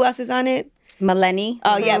Trapper. Who else is on it? Melanie.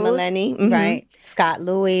 Oh, yeah, Melanie. Mm-hmm. Right. Scott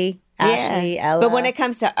Louis. Ashley, Ella. But when it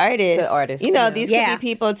comes to artists, you know, these could be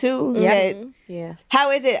people too. Yeah. How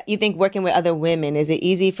is it, you think, working with other women? Is it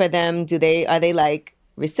easy for them? Are they like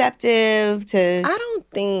receptive to? I don't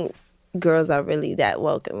think girls are really that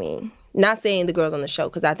welcoming. Not saying the girls on the show,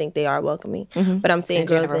 because I think they are welcoming, but I'm saying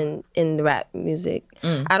girls in the rap music.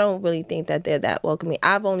 I don't really think that they're that welcoming.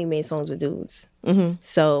 I've only made songs with dudes.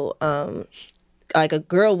 So, like, a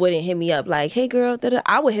girl wouldn't hit me up like, hey, girl,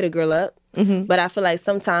 I would hit a girl up. But I feel like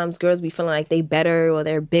sometimes girls be feeling like they better or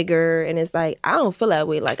they're bigger. And it's like, I don't feel that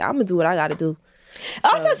way. Like, I'm going to do what I got to do.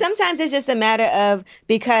 Also, sometimes it's just a matter of,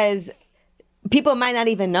 because people might not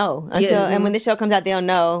even know until, and when the show comes out, they'll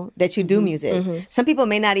know that you do music. Some people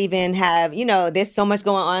may not even have, there's so much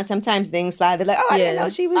going on. Sometimes things slide. They're like, oh, I didn't know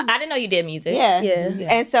she was. I didn't know you did music. Yeah.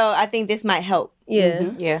 And so I think this might help.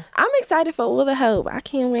 Yeah. I'm excited for all the help. I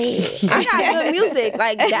can't wait. I got good music.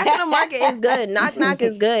 Like, Back in the Market is good. Knock Knock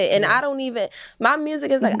is good. And I don't even, my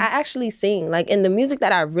music is like, I actually sing. Like, and the music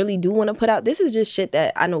that I really do want to put out, this is just shit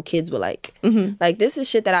that I know kids would like. Like, this is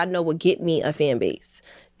shit that I know would get me a fan base.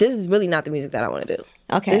 This is really not the music that I want to do.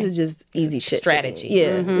 Okay. This is just easy shit. Strategy.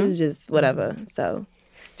 Yeah. This is just whatever. So.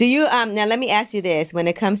 Do you now let me ask you this, when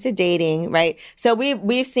it comes to dating, right? So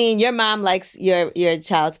we've seen your mom likes your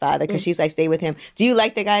child's father because she's like, stay with him. Do you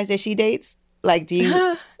like the guys that she dates? Like, do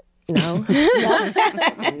you No.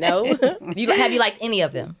 No. Have you liked any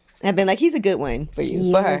of them? I've been like, he's a good one for you.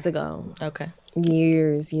 Years ago. Okay.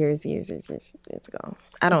 Years ago.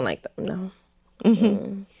 I don't like them, no.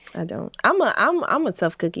 I don't. I'm a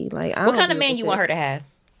tough cookie. Like, what kind of man you want her to have?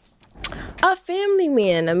 A family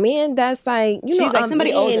man, a man that's like, she's like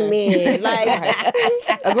somebody older, man, like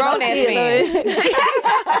a grown ass man,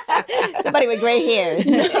 somebody with gray hairs.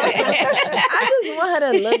 I just want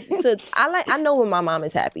her to look to. I know when my mom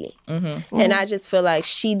is happy, and I just feel like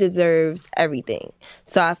she deserves everything.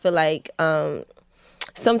 So I feel like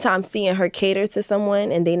sometimes seeing her cater to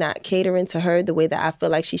someone and they not catering to her the way that I feel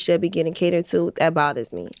like she should be getting catered to, that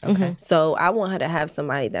bothers me. Okay. So I want her to have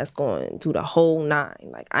somebody that's going to do the whole nine.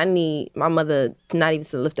 Like, I need my mother not even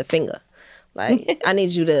to lift a finger. Like, I need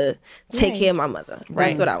you to take care of my mother.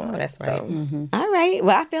 That's what I want. That's right. So. All right.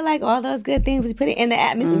 Well, I feel like all those good things, we put it in the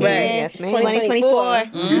atmosphere. Right. Yes, 2024.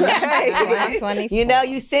 2024. You know,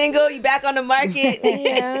 you single, you back on the market.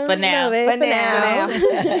 Yeah. For now. For now.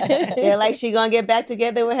 Feel like she gonna get back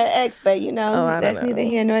together with her ex, but that's neither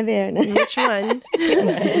here nor there. Which one?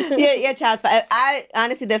 Your child's father. I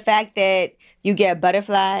honestly, the fact that you get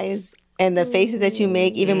butterflies and the faces that you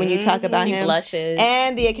make, even when you talk about him. Blushes.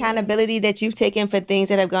 And the accountability that you've taken for things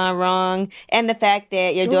that have gone wrong. And the fact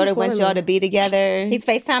that your daughter wants y'all to be together. He's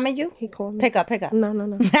FaceTiming you? He called me. Pick up.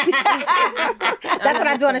 No. That's what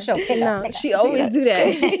I do on the show. Pick up. She always do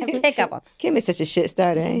that. Pick up. Kim is such a shit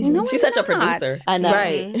starter, ain't she? No, She's such a producer. I know.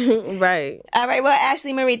 Right. All right. Well,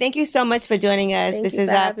 Ashley Marie, thank you so much for joining us. Thank this you is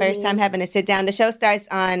for our having first me. time having a sit down. The show starts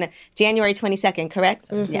on January 22nd, correct?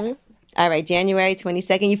 Yes. All right, January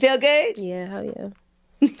 22nd. You feel good? Yeah, hell yeah.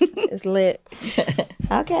 It's lit.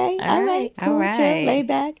 Okay. All right. Cool, All right. chill, lay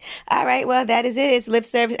back. All right. Well, that is it. It's Lip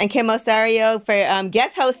Service and Kim Osorio for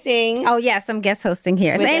guest hosting. Oh, yes, I'm guest hosting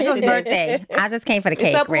here. It's Angela's birthday. I just came for the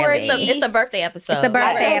cake, really. It's the birthday episode. It's the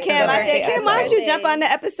birthday episode. Kim, I said, Kim, why don't you jump on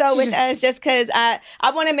the episode with us? Just because I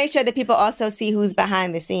want to make sure that people also see who's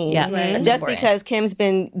behind the scenes. Yeah, right. Just because Kim's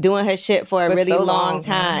been doing her shit for a really so long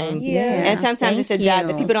time. Yeah. And sometimes it's a Thank job you.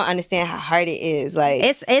 that people don't understand how hard it is. Like,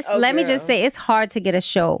 It's let me just say, it's hard to get a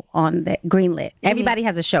show on the greenlit. Everybody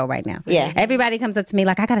has a show right now. Yeah. Everybody comes up to me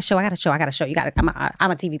like, I got a show. You got to,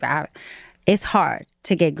 I'm a TV guy. It's hard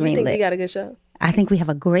to get You think we greenlit. got a good show? I think we have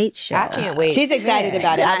a great show. I can't wait. she's excited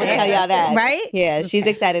about it. I will tell y'all that. Right? Yeah, she's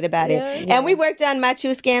excited about it. And we worked on My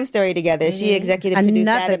True Scam Story together. She executive produced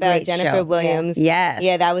that Another about great Jennifer show. Williams. Yes.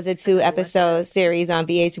 Yeah, that was a 2-episode series on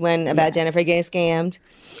VH1 about Jennifer getting scammed.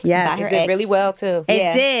 Yes. by her It did ex. really well too. It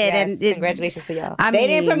Yeah. did. Yes, And congratulations to y'all. They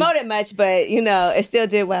didn't promote it much, but it still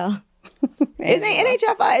did well. It ain't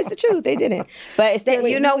your fault. It's the truth. They didn't. But it's still,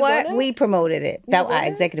 you know what? We promoted it. That I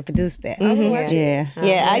executive produced that. Yeah.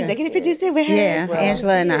 Yeah, I executive produced it with her Yeah. as well.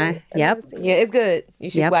 Angela and I. Yep. Yeah, it's good. You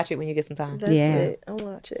should Yep. watch it when you get some time. That's Yeah. it. I'll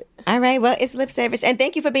watch it. All right. Well, it's Lip Service. And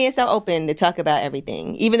thank you for being so open to talk about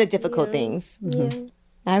everything, even the difficult things. Yeah.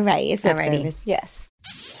 All right. It's Lip Alrighty. Service. Yes.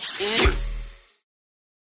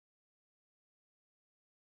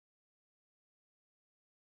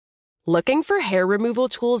 Looking for hair removal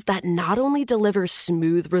tools that not only deliver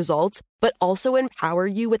smooth results, but also empower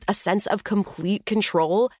you with a sense of complete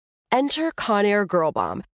control? Enter Conair Girl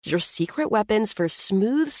Bomb, your secret weapons for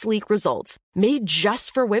smooth, sleek results, made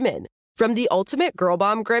just for women. From the ultimate Girl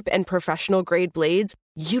Bomb grip and professional grade blades,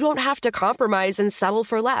 you don't have to compromise and settle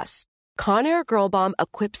for less. Conair Girl Bomb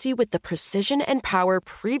equips you with the precision and power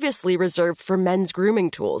previously reserved for men's grooming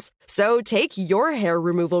tools. So take your hair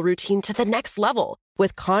removal routine to the next level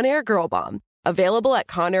with Conair Girl Bomb. Available at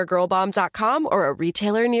ConairGirlBomb.com or a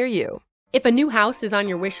retailer near you. If a new house is on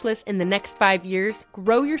your wish list in the next 5 years,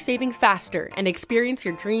 grow your savings faster and experience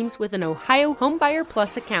your dreams with an Ohio Homebuyer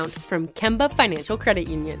Plus account from Kemba Financial Credit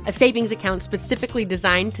Union. A savings account specifically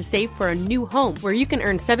designed to save for a new home where you can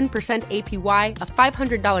earn 7% APY,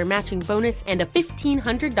 a $500 matching bonus, and a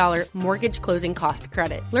 $1,500 mortgage closing cost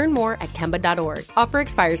credit. Learn more at Kemba.org. Offer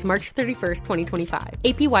expires March 31st, 2025.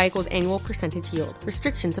 APY equals annual percentage yield.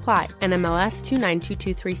 Restrictions apply. NMLS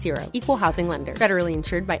 292230. Equal housing lender. Federally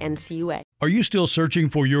insured by NCUA. Are you still searching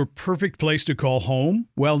for your perfect place to call home?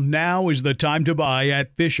 Well, now is the time to buy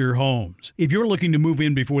at Fisher Homes. If you're looking to move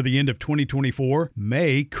in before the end of 2024,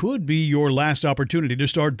 May could be your last opportunity to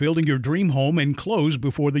start building your dream home and close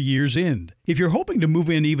before the year's end. If you're hoping to move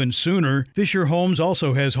in even sooner, Fisher Homes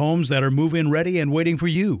also has homes that are move-in ready and waiting for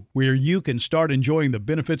you, where you can start enjoying the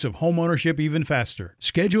benefits of homeownership even faster.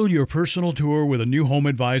 Schedule your personal tour with a new home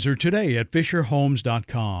advisor today at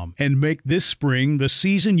FisherHomes.com and make this spring the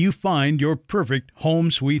season you find your perfect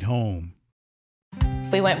home sweet home.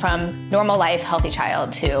 We went from normal life, healthy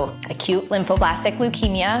child to acute lymphoblastic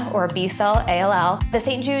leukemia, or B-cell ALL. The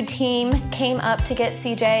St. Jude team came up to get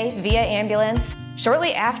CJ via ambulance.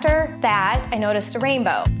 Shortly after that, I noticed a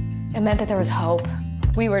rainbow. It meant that there was hope.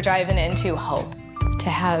 We were driving into hope. To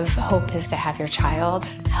have hope is to have your child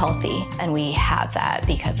healthy, and we have that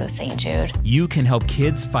because of St. Jude. You can help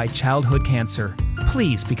kids fight childhood cancer.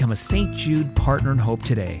 Please become a St. Jude Partner in Hope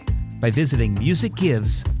today by visiting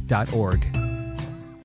musicgives.org.